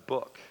out it's a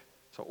book.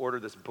 So I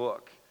ordered this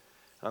book.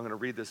 And I'm going to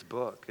read this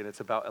book, and it's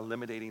about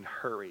eliminating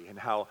hurry and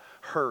how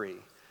hurry,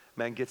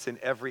 man, gets in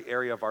every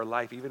area of our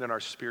life, even in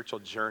our spiritual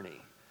journey.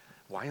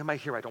 Why am I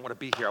here? I don't want to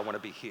be here. I want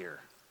to be here.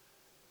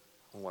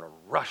 I want to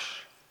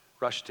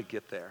rush to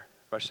get there.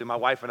 My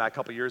wife and I, a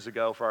couple years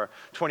ago, for our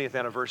 20th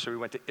anniversary, we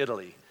went to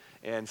Italy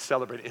and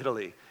celebrated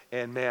Italy.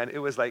 And man, it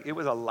was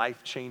a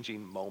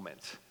life-changing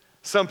moment.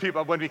 Some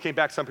people, when we came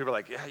back, some people were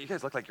like, yeah, you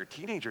guys look like you're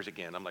teenagers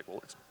again. I'm like,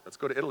 well, let's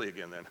go to Italy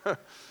again then. But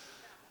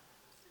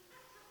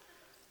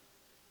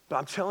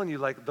I'm telling you,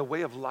 like, the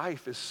way of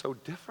life is so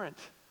different.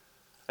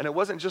 And it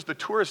wasn't just the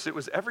tourists, it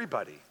was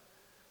everybody.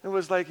 It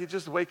was like you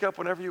just wake up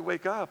whenever you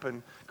wake up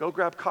and go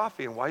grab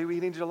coffee. And why are you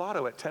eating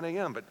gelato at 10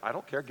 a.m.? But I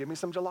don't care, give me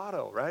some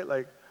gelato, right?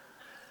 Like,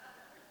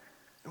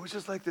 it was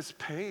just like this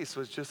pace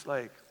was just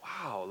like,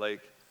 wow,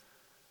 like,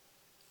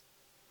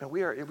 man,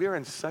 we are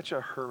in such a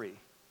hurry.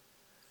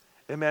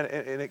 And man,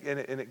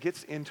 and it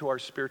gets into our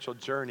spiritual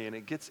journey, and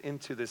it gets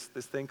into this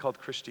thing called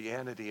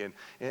Christianity,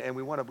 and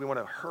we want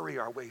to hurry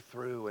our way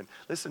through. And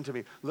listen to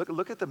me,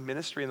 look at the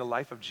ministry and the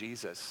life of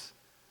Jesus.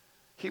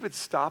 He would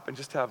stop and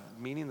just have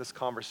meaningless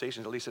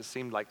conversations, at least it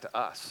seemed like to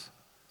us.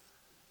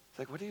 It's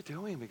like, what are you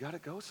doing? We got to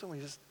go somewhere.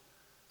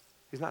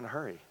 He's not in a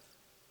hurry.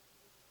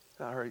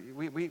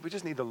 We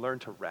just need to learn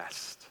to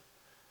rest.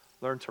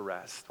 Learn to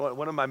rest.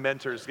 One of my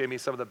mentors gave me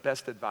some of the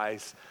best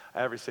advice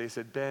I ever say. He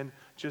said, Ben,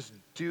 just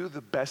do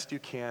the best you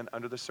can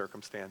under the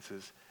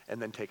circumstances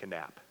and then take a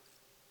nap.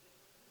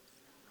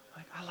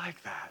 I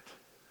like that.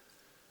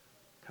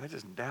 Can I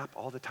just nap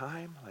all the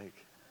time? Like,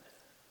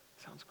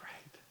 sounds great.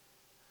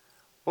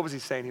 What was he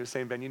saying? He was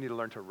saying, Ben, you need to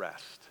learn to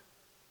rest.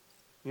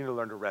 You need to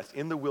learn to rest.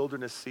 In the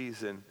wilderness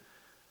season,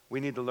 we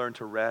need to learn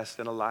to rest.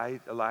 And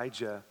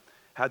Elijah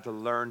had to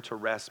learn to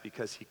rest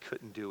because he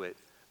couldn't do it.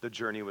 The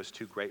journey was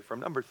too great for him.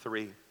 Number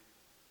three,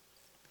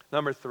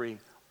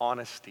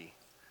 honesty.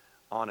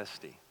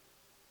 Honesty.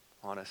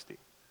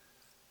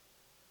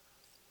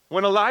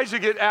 When Elijah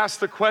get asked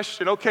the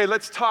question, okay,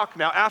 let's talk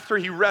now, after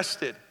he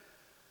rested,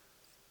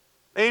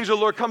 angel of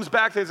the Lord comes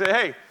back and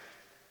says,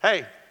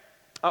 hey,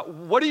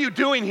 what are you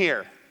doing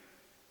here?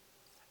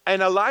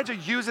 And Elijah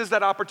uses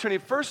that opportunity.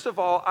 First of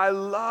all, I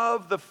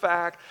love the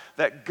fact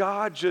that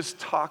God just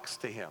talks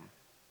to him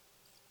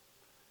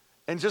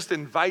and just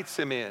invites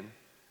him in.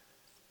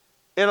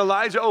 And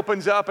Elijah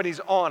opens up and he's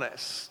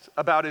honest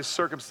about his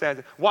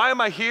circumstances. Why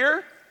am I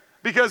here?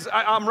 Because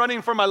I'm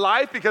running for my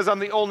life, because I'm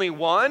the only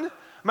one.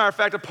 Matter of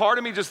fact, a part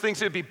of me just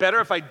thinks it would be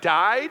better if I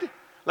died.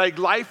 Like,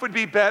 life would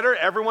be better,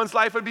 everyone's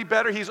life would be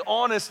better. He's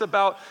honest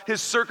about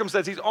his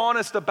circumstance. He's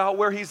honest about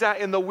where he's at.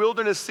 In the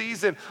wilderness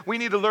season, we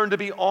need to learn to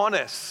be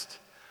honest.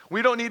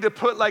 We don't need to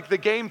put like the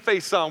game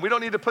face on. We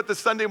don't need to put the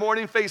Sunday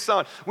morning face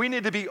on. We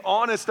need to be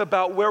honest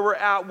about where we're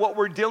at, what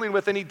we're dealing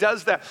with, and he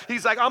does that.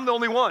 He's like, I'm the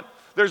only one.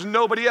 There's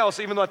nobody else,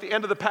 even though at the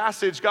end of the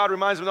passage, God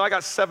reminds me, no, I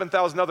got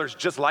 7,000 others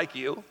just like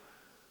you.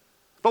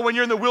 But when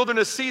you're in the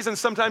wilderness season,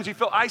 sometimes you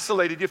feel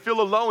isolated, you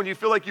feel alone, you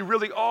feel like you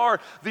really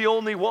are the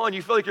only one.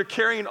 You feel like you're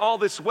carrying all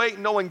this weight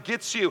and no one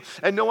gets you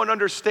and no one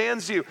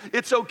understands you.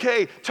 It's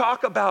okay,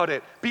 talk about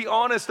it. Be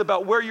honest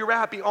about where you're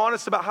at, be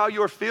honest about how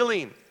you're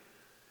feeling.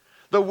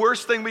 The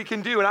worst thing we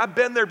can do, and I've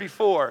been there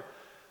before,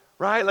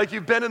 right? Like,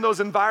 you've been in those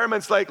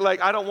environments like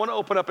I don't want to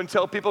open up and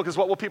tell people because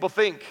what will people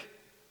think?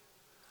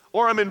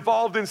 Or I'm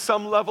involved in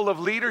some level of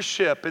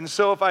leadership, and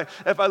so if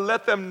I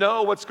let them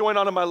know what's going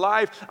on in my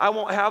life, I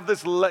won't have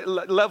this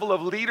level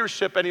of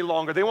leadership any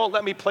longer. They won't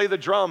let me play the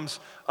drums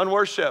on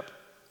worship.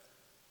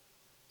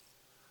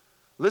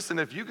 Listen,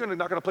 if you're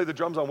not going to play the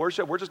drums on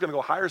worship, we're just going to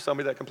go hire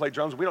somebody that can play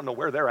drums. We don't know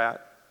where they're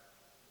at.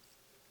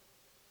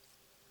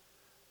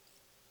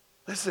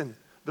 Listen,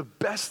 the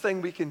best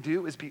thing we can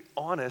do is be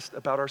honest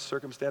about our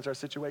circumstance, our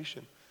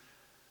situation.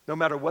 No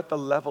matter what the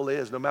level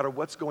is, no matter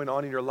what's going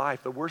on in your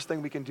life, the worst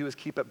thing we can do is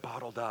keep it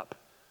bottled up,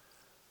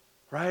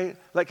 right?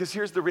 Like, because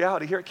here's the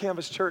reality. Here at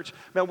Canvas Church,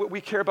 man,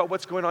 we care about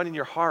what's going on in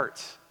your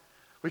heart.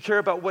 We care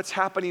about what's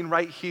happening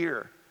right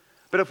here.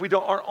 But if we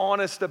aren't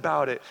honest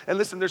about it, and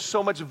listen, there's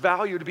so much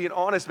value to being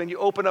honest, man. You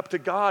open up to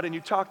God and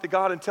you talk to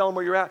God and tell him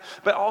where you're at,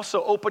 but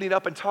also opening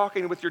up and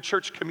talking with your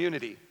church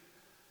community.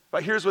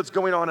 Right? Here's what's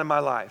going on in my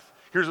life.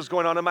 Here's what's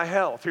going on in my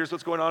health. Here's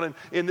what's going on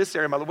in this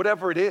area of my life,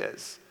 whatever it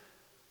is.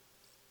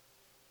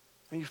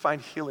 And you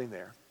find healing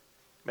there.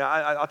 Now,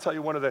 I'll tell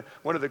you one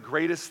of the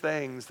greatest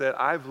things that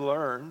I've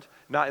learned,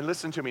 and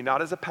listen to me,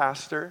 not as a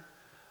pastor,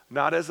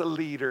 not as a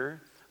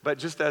leader, but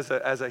just as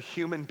a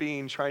human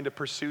being trying to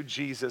pursue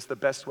Jesus the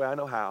best way I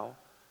know how,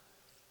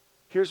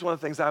 here's one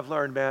of the things I've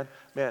learned, man,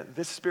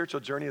 this spiritual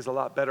journey is a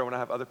lot better when I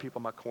have other people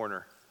in my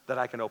corner that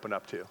I can open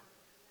up to.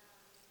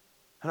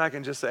 And I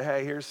can just say,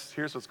 hey, here's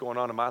what's going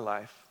on in my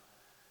life.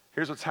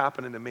 Here's what's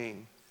happening to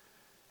me.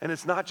 And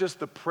it's not just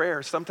the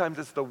prayer. Sometimes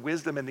it's the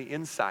wisdom and the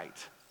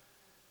insight.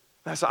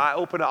 And so I'll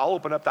open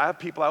up. I have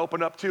people I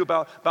open up to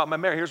about my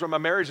marriage. Here's where my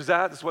marriage is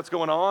at. This is what's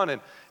going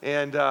on.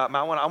 And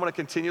I want to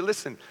continue.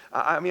 Listen,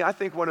 I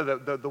think one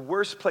of the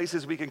worst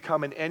places we can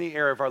come in any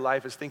area of our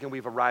life is thinking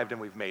we've arrived and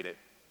we've made it.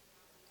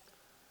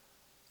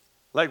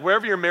 Like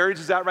wherever your marriage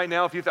is at right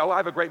now, if you thought, I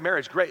have a great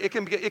marriage, great. It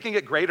can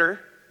get greater.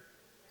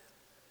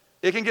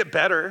 It can get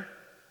better.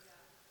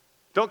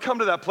 Don't come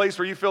to that place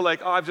where you feel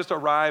like, I've just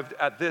arrived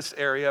at this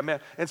area, man.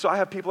 And so I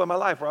have people in my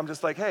life where I'm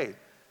just like, hey,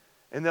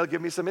 and they'll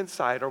give me some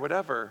insight or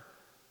whatever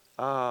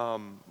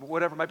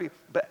it might be.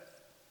 But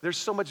there's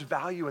so much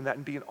value in that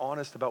and being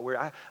honest about where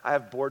I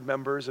have board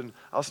members, and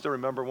I'll still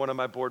remember one of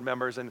my board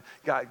members, and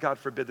God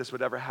forbid this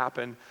would ever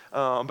happen.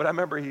 But I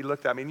remember he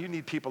looked at me, and you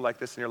need people like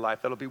this in your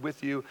life that'll be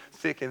with you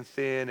thick and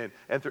thin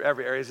and through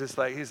every area.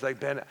 He's like,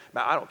 Ben,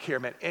 man, I don't care,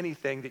 man,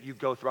 anything that you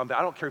go through. I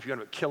don't care if you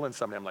end up killing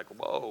somebody. I'm like,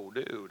 whoa,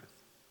 dude.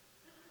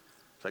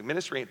 It's like,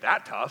 ministry ain't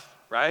that tough,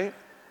 right?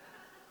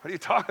 What are you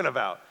talking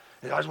about?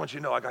 I just want you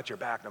to know I got your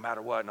back no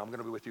matter what, and I'm going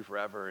to be with you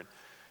forever.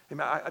 And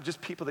man, just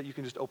people that you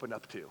can just open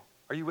up to.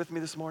 Are you with me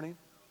this morning?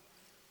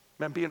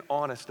 Man, being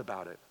honest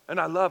about it. And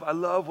I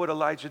love what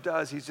Elijah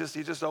does. He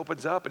just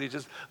opens up and he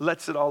just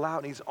lets it all out,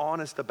 and he's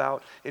honest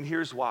about, and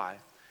here's why.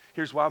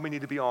 Here's why we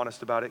need to be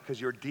honest about it,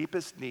 because your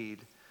deepest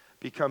need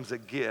becomes a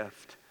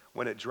gift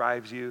when it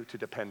drives you to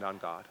depend on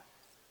God.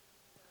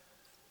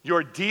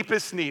 Your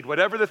deepest need,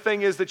 whatever the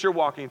thing is that you're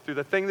walking through,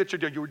 the thing that you're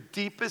doing, your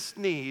deepest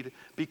need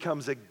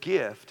becomes a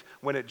gift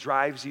when it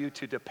drives you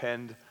to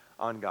depend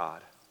on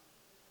God.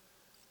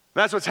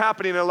 That's what's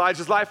happening in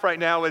Elijah's life right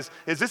now is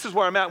this is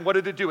where I'm at. And what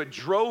did it do? It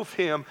drove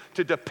him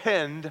to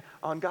depend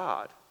on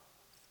God.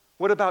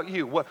 What about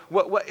you?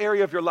 What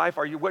area of your life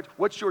are you?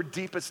 What's your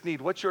deepest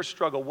need? What's your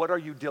struggle? What are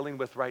you dealing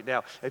with right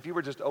now? If you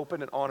were just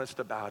open and honest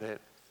about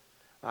it,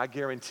 I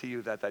guarantee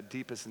you that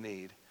deepest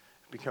need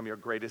become your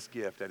greatest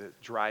gift, and it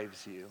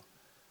drives you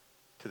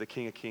to the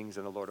King of Kings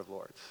and the Lord of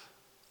Lords.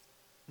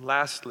 And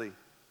lastly,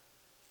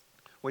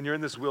 when you're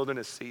in this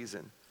wilderness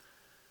season,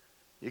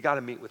 you got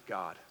to meet with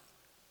God.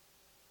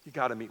 You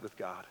got to meet with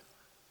God.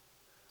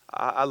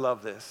 I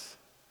love this.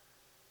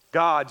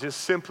 God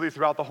just simply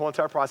throughout the whole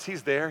entire process,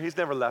 he's there. He's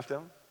never left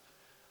him.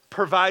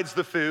 Provides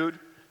the food,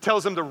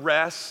 tells him to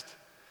rest,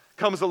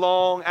 comes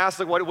along, asks,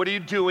 like, what are you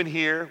doing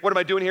here? What am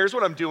I doing here? Here's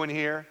what I'm doing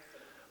here.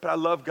 But I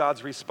love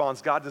God's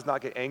response. God does not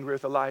get angry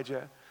with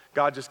Elijah.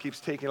 God just keeps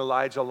taking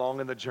Elijah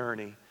along in the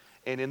journey.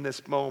 And in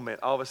this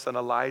moment, all of a sudden,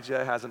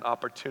 Elijah has an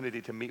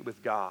opportunity to meet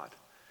with God.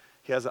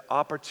 He has an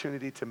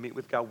opportunity to meet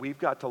with God. We've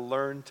got to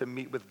learn to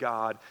meet with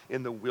God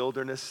in the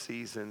wilderness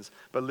seasons.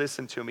 But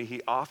listen to me,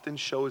 he often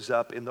shows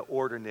up in the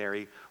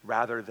ordinary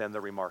rather than the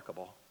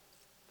remarkable.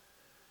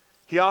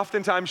 He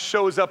oftentimes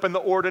shows up in the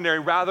ordinary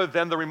rather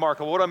than the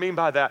remarkable. What do I mean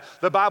by that?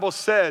 The Bible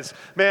says,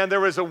 man, there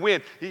was a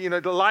wind.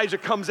 Elijah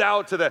comes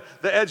out to the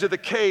edge of the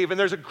cave, and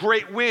there's a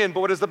great wind.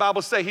 But what does the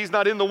Bible say? He's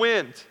not in the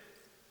wind.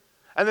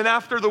 And then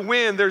after the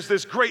wind, there's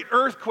this great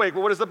earthquake. But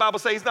what does the Bible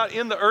say? He's not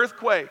in the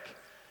earthquake.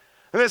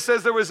 And it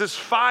says there was this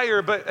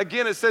fire, but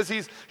again, it says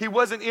he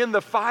wasn't in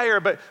the fire.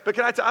 But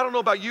can I tell you, I don't know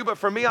about you, but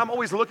for me, I'm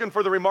always looking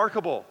for the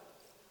remarkable.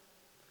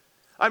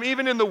 I'm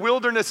even in the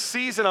wilderness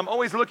season, I'm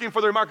always looking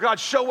for the remarkable. God,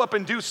 show up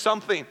and do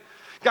something.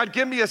 God,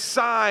 give me a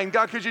sign.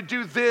 God, could you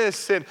do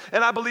this? And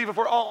I believe if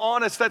we're all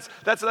honest,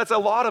 that's a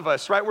lot of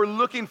us, right? We're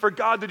looking for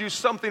God to do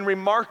something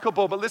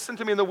remarkable. But listen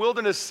to me, in the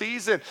wilderness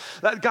season,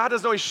 that God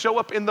doesn't always show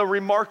up in the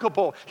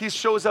remarkable. He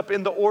shows up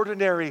in the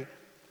ordinary.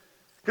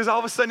 Because all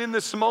of a sudden in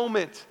this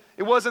moment,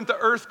 it wasn't the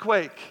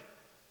earthquake.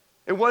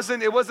 It wasn't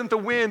the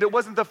wind. It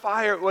wasn't the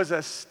fire. It was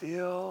a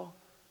still,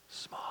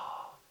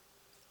 small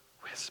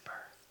whisper.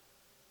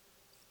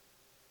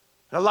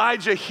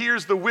 Elijah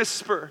hears the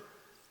whisper.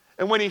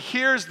 And when he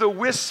hears the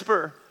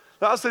whisper,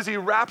 the Bible says he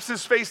wraps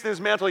his face in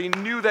his mantle. He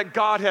knew that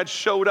God had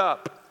showed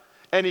up.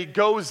 And he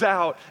goes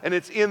out, and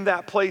it's in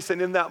that place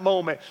and in that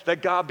moment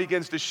that God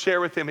begins to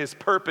share with him his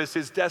purpose,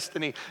 his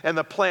destiny, and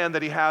the plan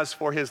that he has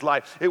for his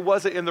life. It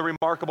wasn't in the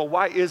remarkable.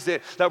 Why is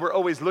it that we're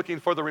always looking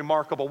for the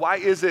remarkable? Why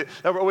is it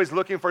that we're always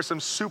looking for some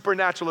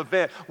supernatural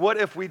event? What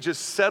if we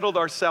just settled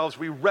ourselves,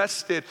 we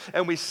rested,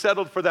 and we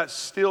settled for that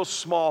still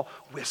small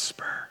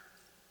whisper?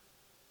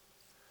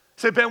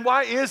 Say, Ben,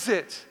 why is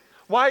it?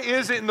 Why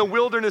is it in the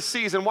wilderness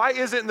season? Why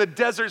is it in the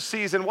desert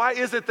season? Why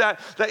is it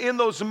that in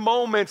those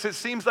moments it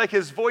seems like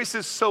his voice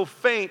is so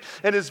faint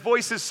and his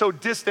voice is so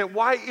distant?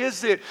 Why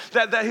is it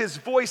that his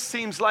voice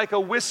seems like a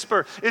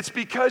whisper? It's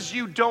because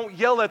you don't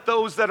yell at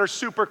those that are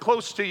super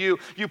close to you.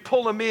 You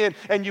pull them in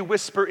and you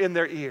whisper in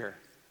their ear.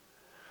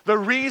 The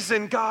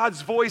reason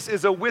God's voice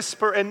is a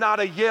whisper and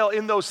not a yell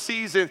in those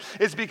seasons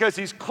is because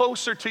he's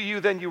closer to you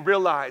than you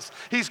realize.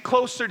 He's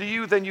closer to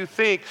you than you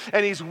think.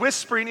 And he's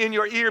whispering in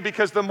your ear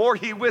because the more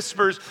he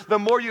whispers, the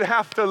more you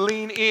have to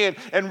lean in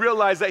and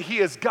realize that he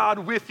is God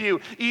with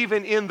you,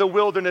 even in the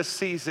wilderness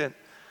season.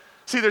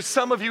 See, there's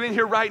some of you in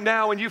here right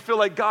now and you feel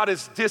like God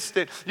is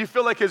distant. You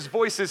feel like his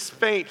voice is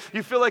faint.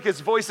 You feel like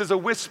his voice is a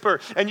whisper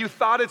and you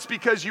thought it's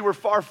because you were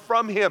far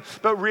from him.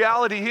 But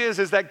reality is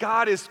that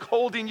God is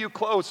holding you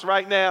close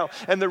right now.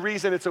 And the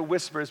reason it's a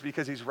whisper is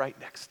because he's right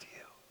next to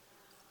you.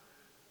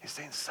 He's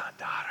saying, son,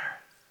 daughter,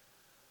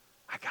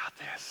 I got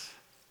this.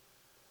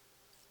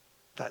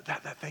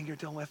 That thing you're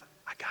dealing with,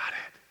 I got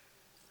it.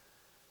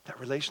 That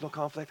relational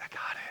conflict, I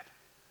got it.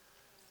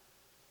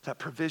 That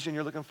provision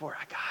you're looking for,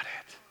 I got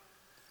it.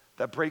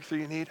 That breakthrough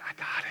you need, I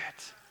got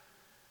it.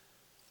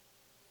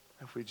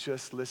 If we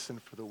just listen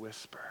for the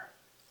whisper,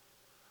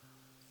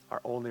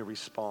 our only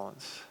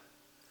response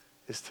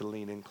is to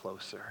lean in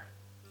closer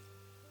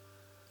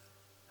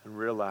and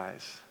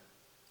realize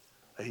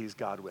that he's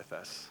God with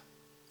us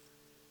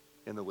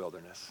in the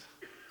wilderness.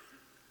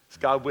 He's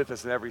God with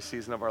us in every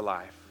season of our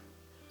life.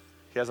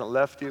 He hasn't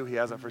left you. He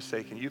hasn't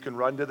forsaken you. You can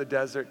run to the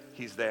desert.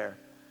 He's there.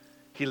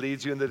 He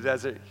leads you in the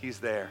desert. He's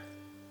there.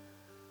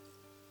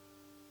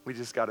 We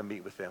just got to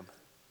meet with him.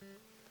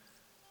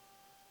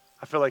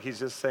 I feel like he's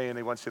just saying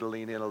he wants you to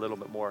lean in a little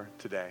bit more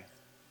today.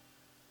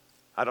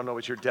 I don't know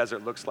what your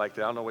desert looks like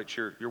today. I don't know what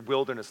your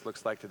wilderness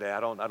looks like today.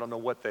 I don't know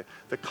what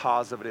the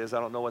cause of it is.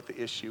 I don't know what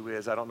the issue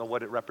is. I don't know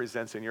what it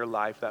represents in your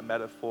life, that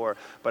metaphor,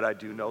 but I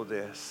do know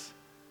this.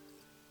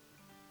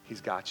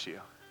 He's got you.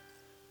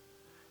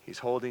 He's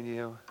holding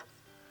you,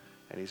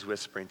 and he's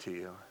whispering to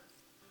you,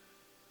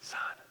 son,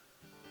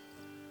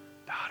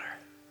 daughter,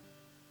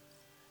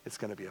 it's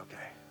going to be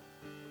okay.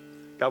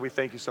 God, we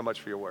thank you so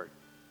much for your word.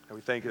 God,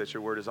 we thank you that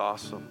your word is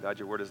awesome. God,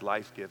 your word is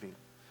life-giving.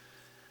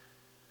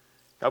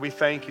 God, we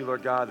thank you,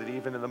 Lord God, that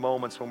even in the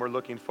moments when we're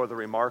looking for the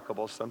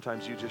remarkable,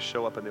 sometimes you just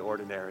show up in the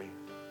ordinary.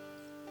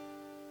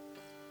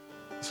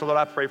 So, Lord,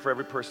 I pray for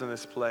every person in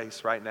this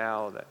place right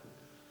now that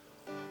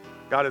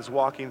God is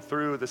walking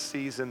through the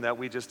season that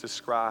we just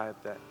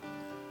described, that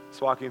it's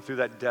walking through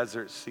that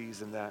desert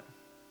season, that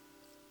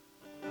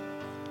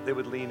they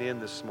would lean in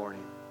this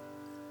morning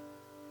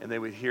and they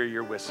would hear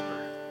your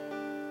whisper.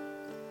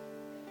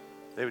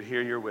 They would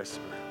hear your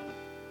whisper.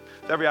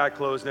 With every eye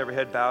closed and every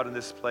head bowed in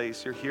this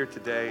place, you're here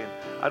today, and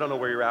I don't know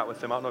where you're at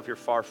with him. I don't know if you're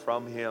far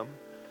from him.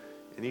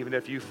 And even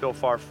if you feel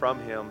far from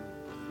him,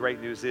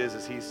 great news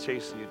is he's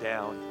chasing you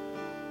down.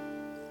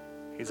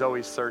 He's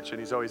always searching.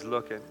 He's always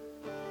looking.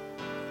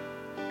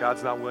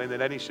 God's not willing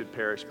that any should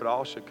perish, but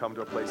all should come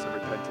to a place of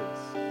repentance.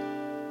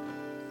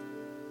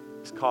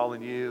 He's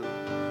calling you,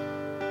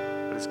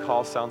 but his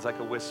call sounds like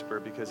a whisper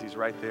because he's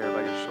right there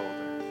by your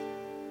shoulder.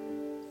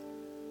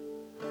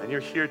 And you're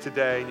here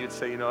today and you'd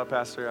say, you know what,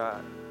 Pastor,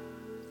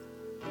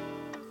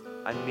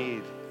 I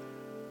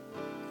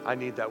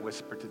need that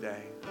whisper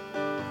today.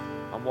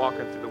 I'm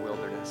walking through the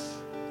wilderness.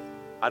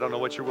 I don't know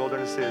what your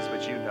wilderness is,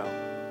 but you know.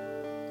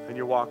 And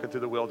you're walking through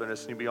the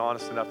wilderness and you'd be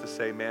honest enough to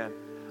say, man,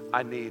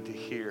 I need to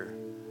hear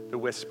the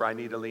whisper. I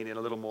need to lean in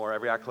a little more.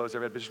 Every eye closed,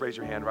 every head, just raise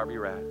your hand wherever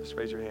you're at. Just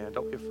raise your hand.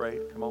 Don't be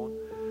afraid. Come on.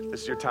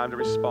 This is your time to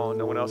respond.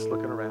 No one else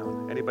looking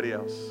around. Anybody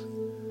else?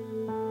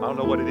 I don't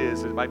know what it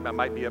is. It might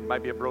be a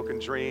broken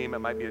dream. It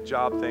might be a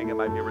job thing. It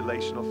might be a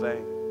relational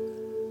thing.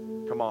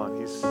 Come on,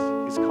 he's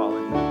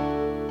calling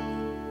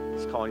you.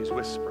 He's calling. He's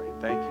whispering.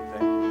 Thank you.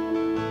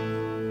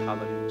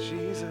 Hallelujah,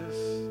 Jesus.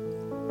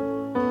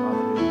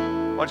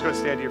 Hallelujah. Why don't you go and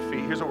stand to your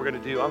feet? Here's what we're going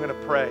to do. I'm going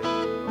to pray.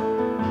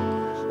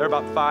 There are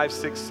about 5,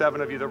 6, 7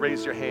 of you that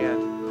raised your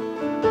hand.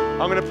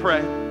 I'm going to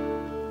pray.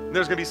 And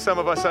there's going to be some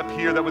of us up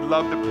here that would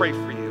love to pray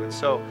for you. And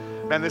so,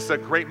 man, this is a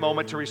great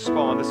moment to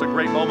respond. This is a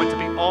great moment to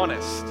be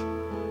honest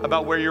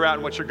about where you're at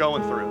and what you're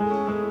going through.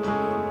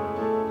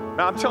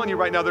 Now, I'm telling you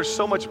right now, there's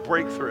so much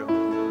breakthrough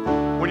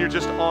when you're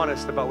just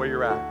honest about where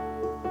you're at.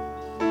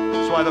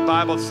 That's why the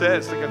Bible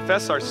says to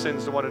confess our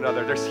sins to one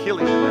another. There's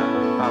healing in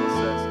that, the Bible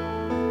says.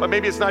 But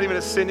maybe it's not even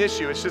a sin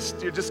issue. It's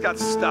just, you just got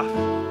stuff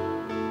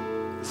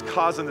that's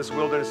causing this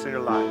wilderness in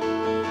your life.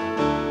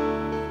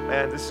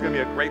 Man, this is going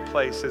to be a great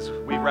place as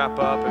we wrap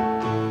up.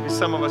 And there's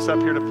some of us up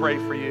here to pray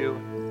for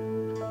you.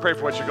 Pray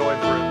for what you're going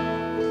through.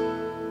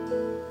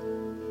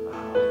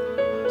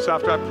 So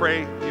after I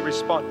pray, you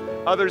respond.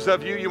 Others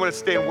of you, you want to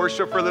stay in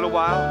worship for a little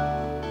while?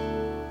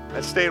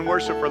 And stay in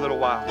worship for a little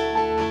while.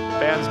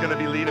 Band's going to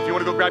be leading. If you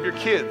want to go grab your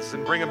kids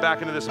and bring them back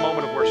into this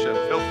moment of worship,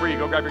 feel free.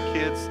 Go grab your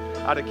kids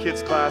out of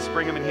kids class,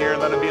 bring them in here,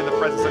 and let them be in the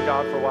presence of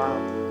God for a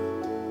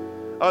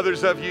while.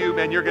 Others of you,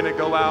 man, you're going to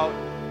go out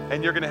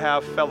and you're going to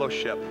have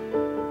fellowship.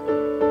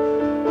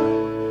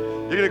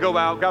 You're going to go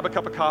out, grab a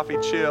cup of coffee,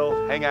 chill,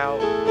 hang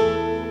out.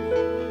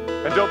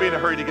 And don't be in a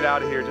hurry to get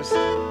out of here. Just,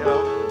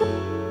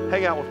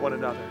 hang out with one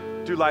another.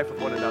 Do life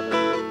with one another.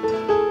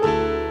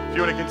 If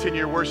you want to continue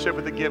your worship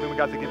with the giving, we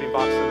got the giving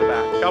box in the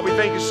back. God, we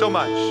thank you so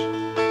much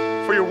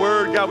for your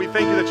word. God, we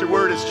thank you that your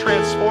word is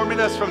transforming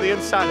us from the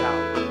inside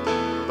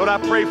out. Lord, I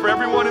pray for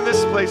everyone in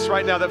this place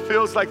right now that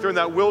feels like they're in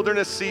that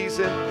wilderness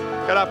season.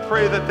 God, I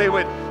pray that they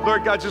would,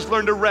 Lord God, just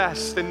learn to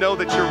rest and know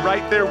that you're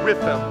right there with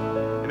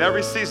them in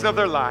every season of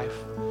their life.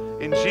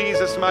 In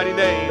Jesus' mighty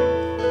name,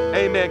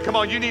 amen. Come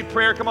on, you need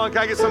prayer. Come on, can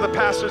I get some of the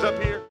pastors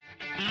up here?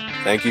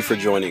 Thank you for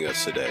joining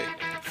us today.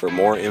 For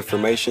more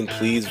information,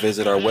 please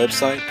visit our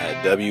website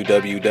at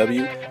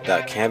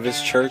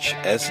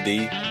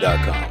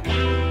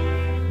www.canvaschurchsd.com.